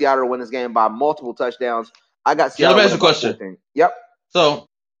expect Seattle to win this game by multiple touchdowns. I got Seattle. Let me ask you a question. 14. Yep. So,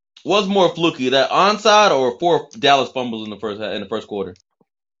 what's more fluky, that onside or 4 Dallas fumbles in the first quarter?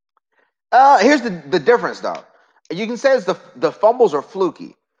 Here's the difference, though. You can say the fumbles are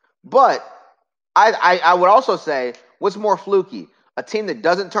fluky, but I would also say what's more fluky: a team that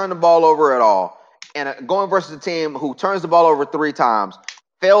doesn't turn the ball over at all, and going versus a team who turns the ball over 3 times,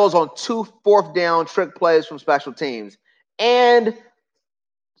 fails on 2 fourth-down trick plays from special teams, and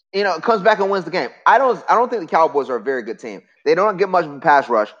comes back and wins the game. I don't think the Cowboys are a very good team. They don't get much of a pass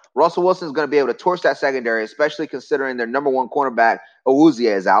rush. Russell Wilson is going to be able to torch that secondary, especially considering their number 1 cornerback,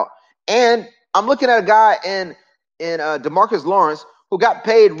 Awuzie, is out. And I'm looking at a guy in DeMarcus Lawrence who got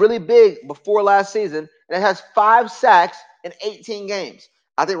paid really big before last season and it has 5 sacks in 18 games.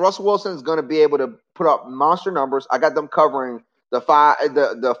 I think Russell Wilson is going to be able to put up monster numbers. I got them covering the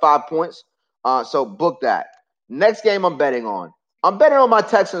 5 points. So book that. Next game I'm betting on. I'm betting on my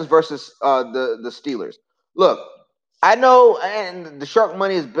Texans versus the Steelers. Look, I know, and the shark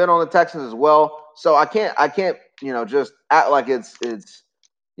money has been on the Texans as well. So I can't just act like it's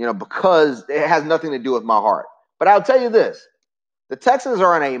because it has nothing to do with my heart. But I'll tell you this: the Texans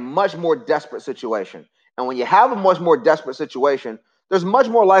are in a much more desperate situation, and when you have a much more desperate situation, there's much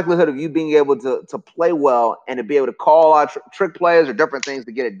more likelihood of you being able to play well and to be able to call out trick plays or different things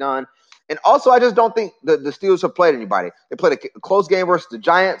to get it done. And also, I just don't think the Steelers have played anybody. They played a close game versus the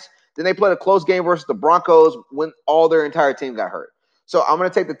Giants. Then they played a close game versus the Broncos when all their entire team got hurt. So I'm going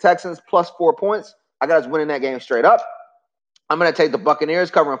to take the Texans plus 4 points. I got us winning that game straight up. I'm going to take the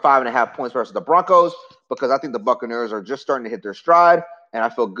Buccaneers covering 5.5 points versus the Broncos because I think the Buccaneers are just starting to hit their stride, and I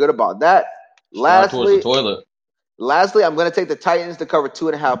feel good about that. Lastly, I'm going to take the Titans to cover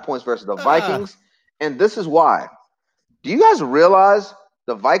 2.5 points versus the Vikings, and this is why. Do you guys realize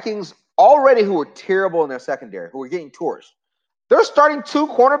the Vikings already, who were terrible in their secondary, who were getting torched, their starting 2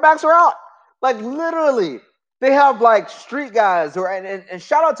 cornerbacks are out? Like, literally, they have, like, street guys. And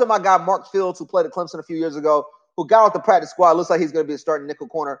shout out to my guy Mark Fields, who played at Clemson a few years ago, who got off the practice squad. Looks like he's going to be a starting nickel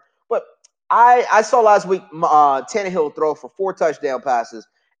corner. But I saw last week Tannehill throw for 4 touchdown passes,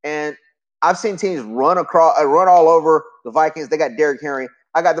 and I've seen teams run all over the Vikings. They got Derrick Henry.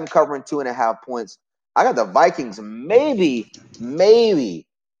 I got them covering 2.5 points. I got the Vikings maybe,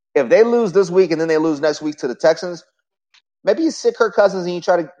 if they lose this week and then they lose next week to the Texans, maybe you sit Kirk Cousins and you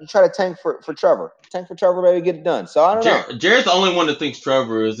try to tank for Trevor. Tank for Trevor, maybe get it done. So I don't know. Jared's the only one that thinks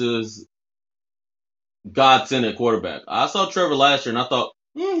Trevor is God-sent at quarterback. I saw Trevor last year and I thought,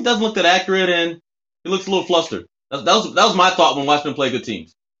 he doesn't look that accurate and he looks a little flustered. That was my thought when watching him play good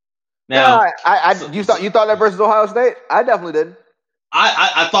teams. Now, you thought that versus Ohio State? I definitely did.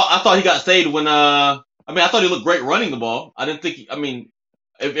 I thought he got saved when I thought he looked great running the ball. I didn't think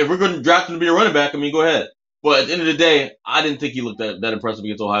if we're going to draft him to be a running back, go ahead. But at the end of the day, I didn't think he looked that impressive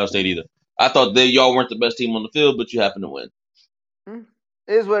against Ohio State either. I thought y'all weren't the best team on the field, but you happened to win.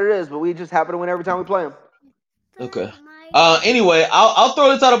 It is what it is, but we just happen to win every time we play them. Okay. Anyway, I'll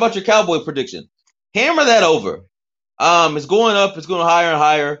throw this out about your Cowboy prediction. Hammer that over. It's going up. It's going higher and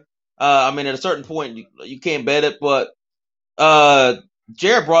higher. At a certain point, you can't bet it, but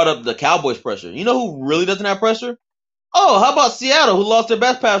Jared brought up the Cowboys pressure. You know who really doesn't have pressure? Oh, how about Seattle, who lost their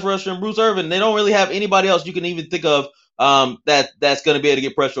best pass rusher in Bruce Irvin? They don't really have anybody else you can even think of that's going to be able to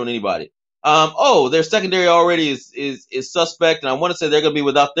get pressure on anybody. Their secondary already is suspect, and I want to say they're going to be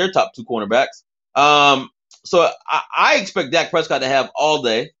without their top 2 cornerbacks. So I expect Dak Prescott to have all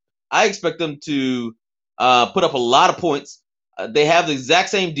day. I expect them to put up a lot of points. They have the exact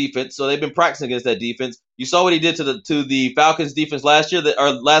same defense, so they've been practicing against that defense. You saw what he did to the Falcons defense last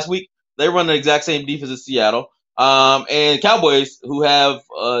week. They run the exact same defense as Seattle. And Cowboys, who have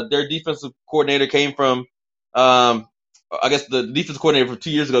their defensive coordinator came from, I guess the defensive coordinator from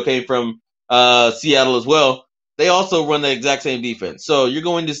 2 years ago came from Seattle as well. They also run the exact same defense. So you're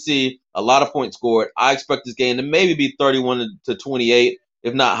going to see a lot of points scored. I expect this game to maybe be 31-28,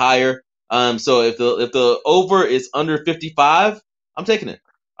 if not higher. So if the over is under 55, I'm taking it.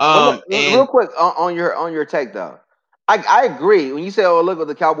 Real quick on your take though, I agree when you say, "Oh, look what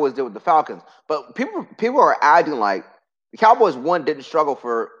the Cowboys did with the Falcons," but people are acting like the Cowboys didn't struggle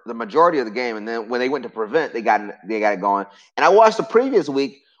for the majority of the game, and then when they went to prevent, they got it going. And I watched the previous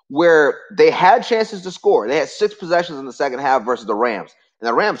week where they had chances to score. They had 6 possessions in the second half versus the Rams, and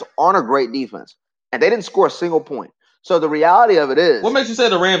the Rams aren't a great defense, and they didn't score a single point. So the reality of it is, what makes you say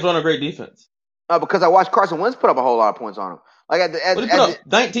the Rams aren't a great defense? Because I watched Carson Wentz put up a whole lot of points on them. Like what did he put up?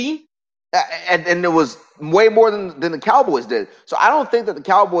 19. And it was way more than the Cowboys did. So I don't think that the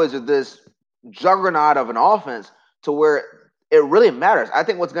Cowboys are this juggernaut of an offense to where it really matters. I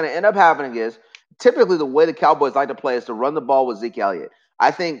think what's going to end up happening is typically the way the Cowboys like to play is to run the ball with Zeke Elliott. I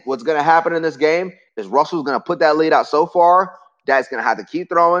think what's going to happen in this game is Russell's going to put that lead out so far. Dak's going to have to keep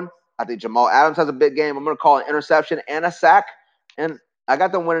throwing. I think Jamal Adams has a big game. I'm going to call an interception and a sack. And I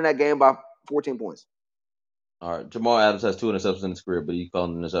got them winning that game by 14 points. All right. Jamal Adams has 2 interceptions in his career, but you call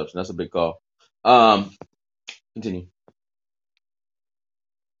him an interception. That's a big call. Continue.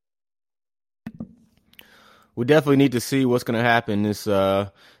 We definitely need to see what's going to happen.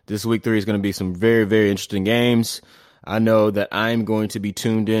 This week 3 is going to be some very, very interesting games. I know that I'm going to be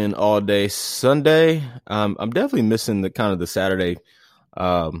tuned in all day Sunday. I'm definitely missing the Saturday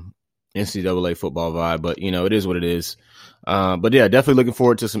NCAA football vibe, but it is what it is. But yeah, definitely looking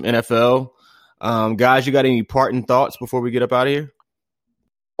forward to some NFL. Guys, you got any parting thoughts before we get up out of here?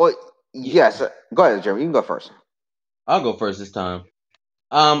 Well, Yes. Go ahead, Jeremy. You can go first. I'll go first this time.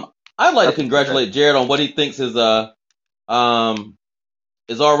 I'd like to congratulate Jared on what he thinks is already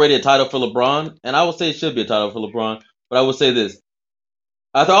a title for LeBron, and I would say it should be a title for LeBron. But I would say this: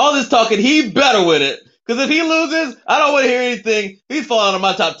 after all this talking, he better win it. Because if he loses, I don't want to hear anything. He's falling out of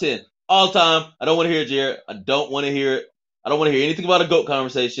my top 10 all time. I don't want to hear it, Jared. I don't want to hear it. I don't want to hear anything about a GOAT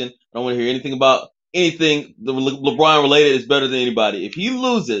conversation. I don't want to hear anything about anything the LeBron related is better than anybody. If he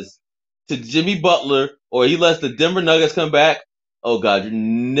loses to Jimmy Butler or he lets the Denver Nuggets come back, oh God, you're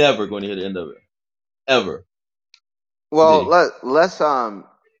never going to hear the end of it. Ever. Well, let's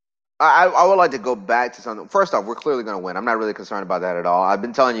I would like to go back to something. First off, we're clearly going to win. I'm not really concerned about that at all. I've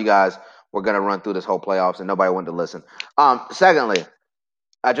been telling you guys we're going to run through this whole playoffs, and nobody wanted to listen. Secondly,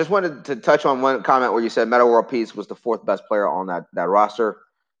 I just wanted to touch on one comment where you said Metta World Peace was the fourth best player on that roster.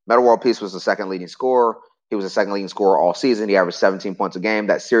 Metta World Peace was the second leading scorer. He was the second leading scorer all season. He averaged 17 points a game.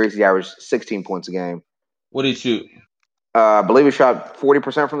 That series, he averaged 16 points a game. What did he shoot? I believe he shot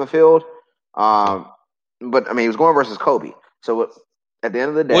 40% from the field. But I mean, he was going versus Kobe. So at the end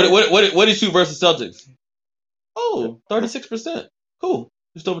of the day, what did he shoot versus Celtics? Oh, 36%. Cool.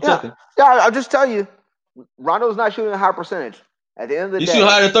 Just double checking. Yeah, I'll just tell you, Rondo's not shooting a high percentage. At the end of the day, you shoot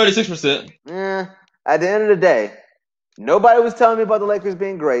higher than 36%. At the end of the day, nobody was telling me about the Lakers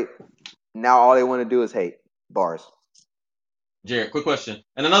being great. Now all they want to do is hate. Bars. Jared, quick question.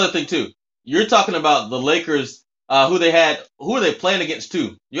 And another thing too. You're talking about the Lakers, who are they playing against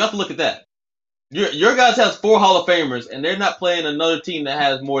too? You have to look at that. Your guys has 4 Hall of Famers, and they're not playing another team that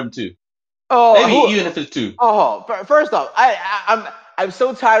has more than 2. Maybe even if it's 2. First off, I'm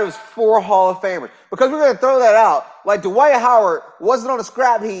so tired of 4 Hall of Famers because we're going to throw that out. Like Dwight Howard wasn't on a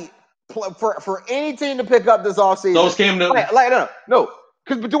scrap heap for any team to pick up this offseason. So was Cam Newton. No.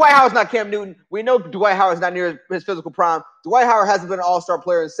 Because Dwight Howard's not Cam Newton. We know Dwight Howard's not near his physical prime. Dwight Howard hasn't been an all-star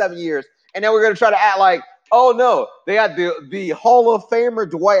player in 7 years. And now we're going to try to act like, oh, no, they got the Hall of Famer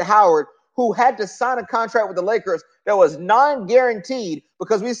Dwight Howard, who had to sign a contract with the Lakers that was non-guaranteed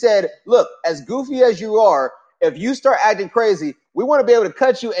because we said, look, as goofy as you are, if you start acting crazy, we want to be able to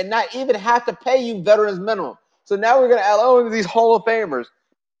cut you and not even have to pay you veterans minimum. So now we're going to add these Hall of Famers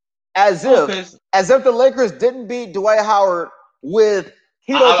as if the Lakers didn't beat Dwight Howard with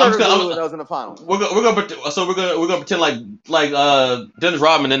Hito Turner when I was in the finals. We're gonna pretend like Dennis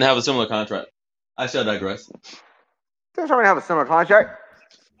Rodman didn't have a similar contract. I shall digress. Dennis Rodman have a similar contract.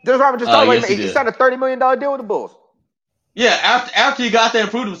 Dennis Rodman just talked about he signed a $30 million deal with the Bulls. Yeah, after he got there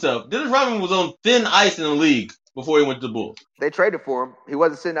and proved himself. Dennis Rodman was on thin ice in the league before he went to the Bulls. They traded for him. He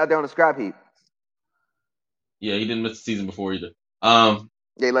wasn't sitting out there on the scrap heap. Yeah, he didn't miss the season before either. Yeah,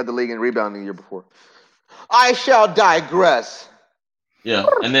 he led the league in rebounding the year before. I shall digress. Yeah,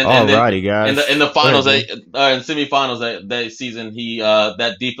 and then guys. In the finals, in semifinals that season, he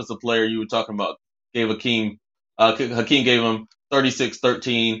that defensive player you were talking about gave Hakeem gave him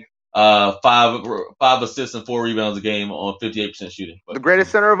 36-13, 5 assists and 4 rebounds a game on 58% shooting. The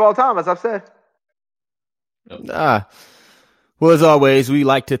greatest center of all time, as I've said. Yep. Well, as always, we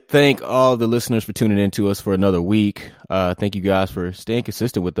like to thank all the listeners for tuning in to us for another week. Thank you guys for staying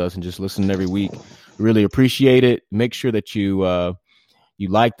consistent with us and just listening every week. We really appreciate it. Make sure that you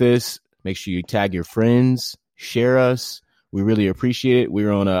like this. Make sure you tag your friends, share us. We really appreciate it.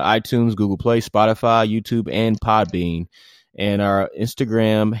 We're on iTunes, Google Play, Spotify, YouTube, and Podbean. And our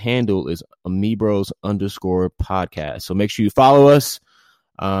Instagram handle is amebros_podcast. So make sure you follow us,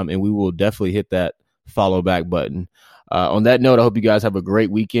 and we will definitely hit that follow back button. On that note, I hope you guys have a great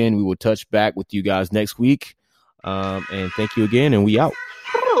weekend. We will touch back with you guys next week. And thank you again, and we out.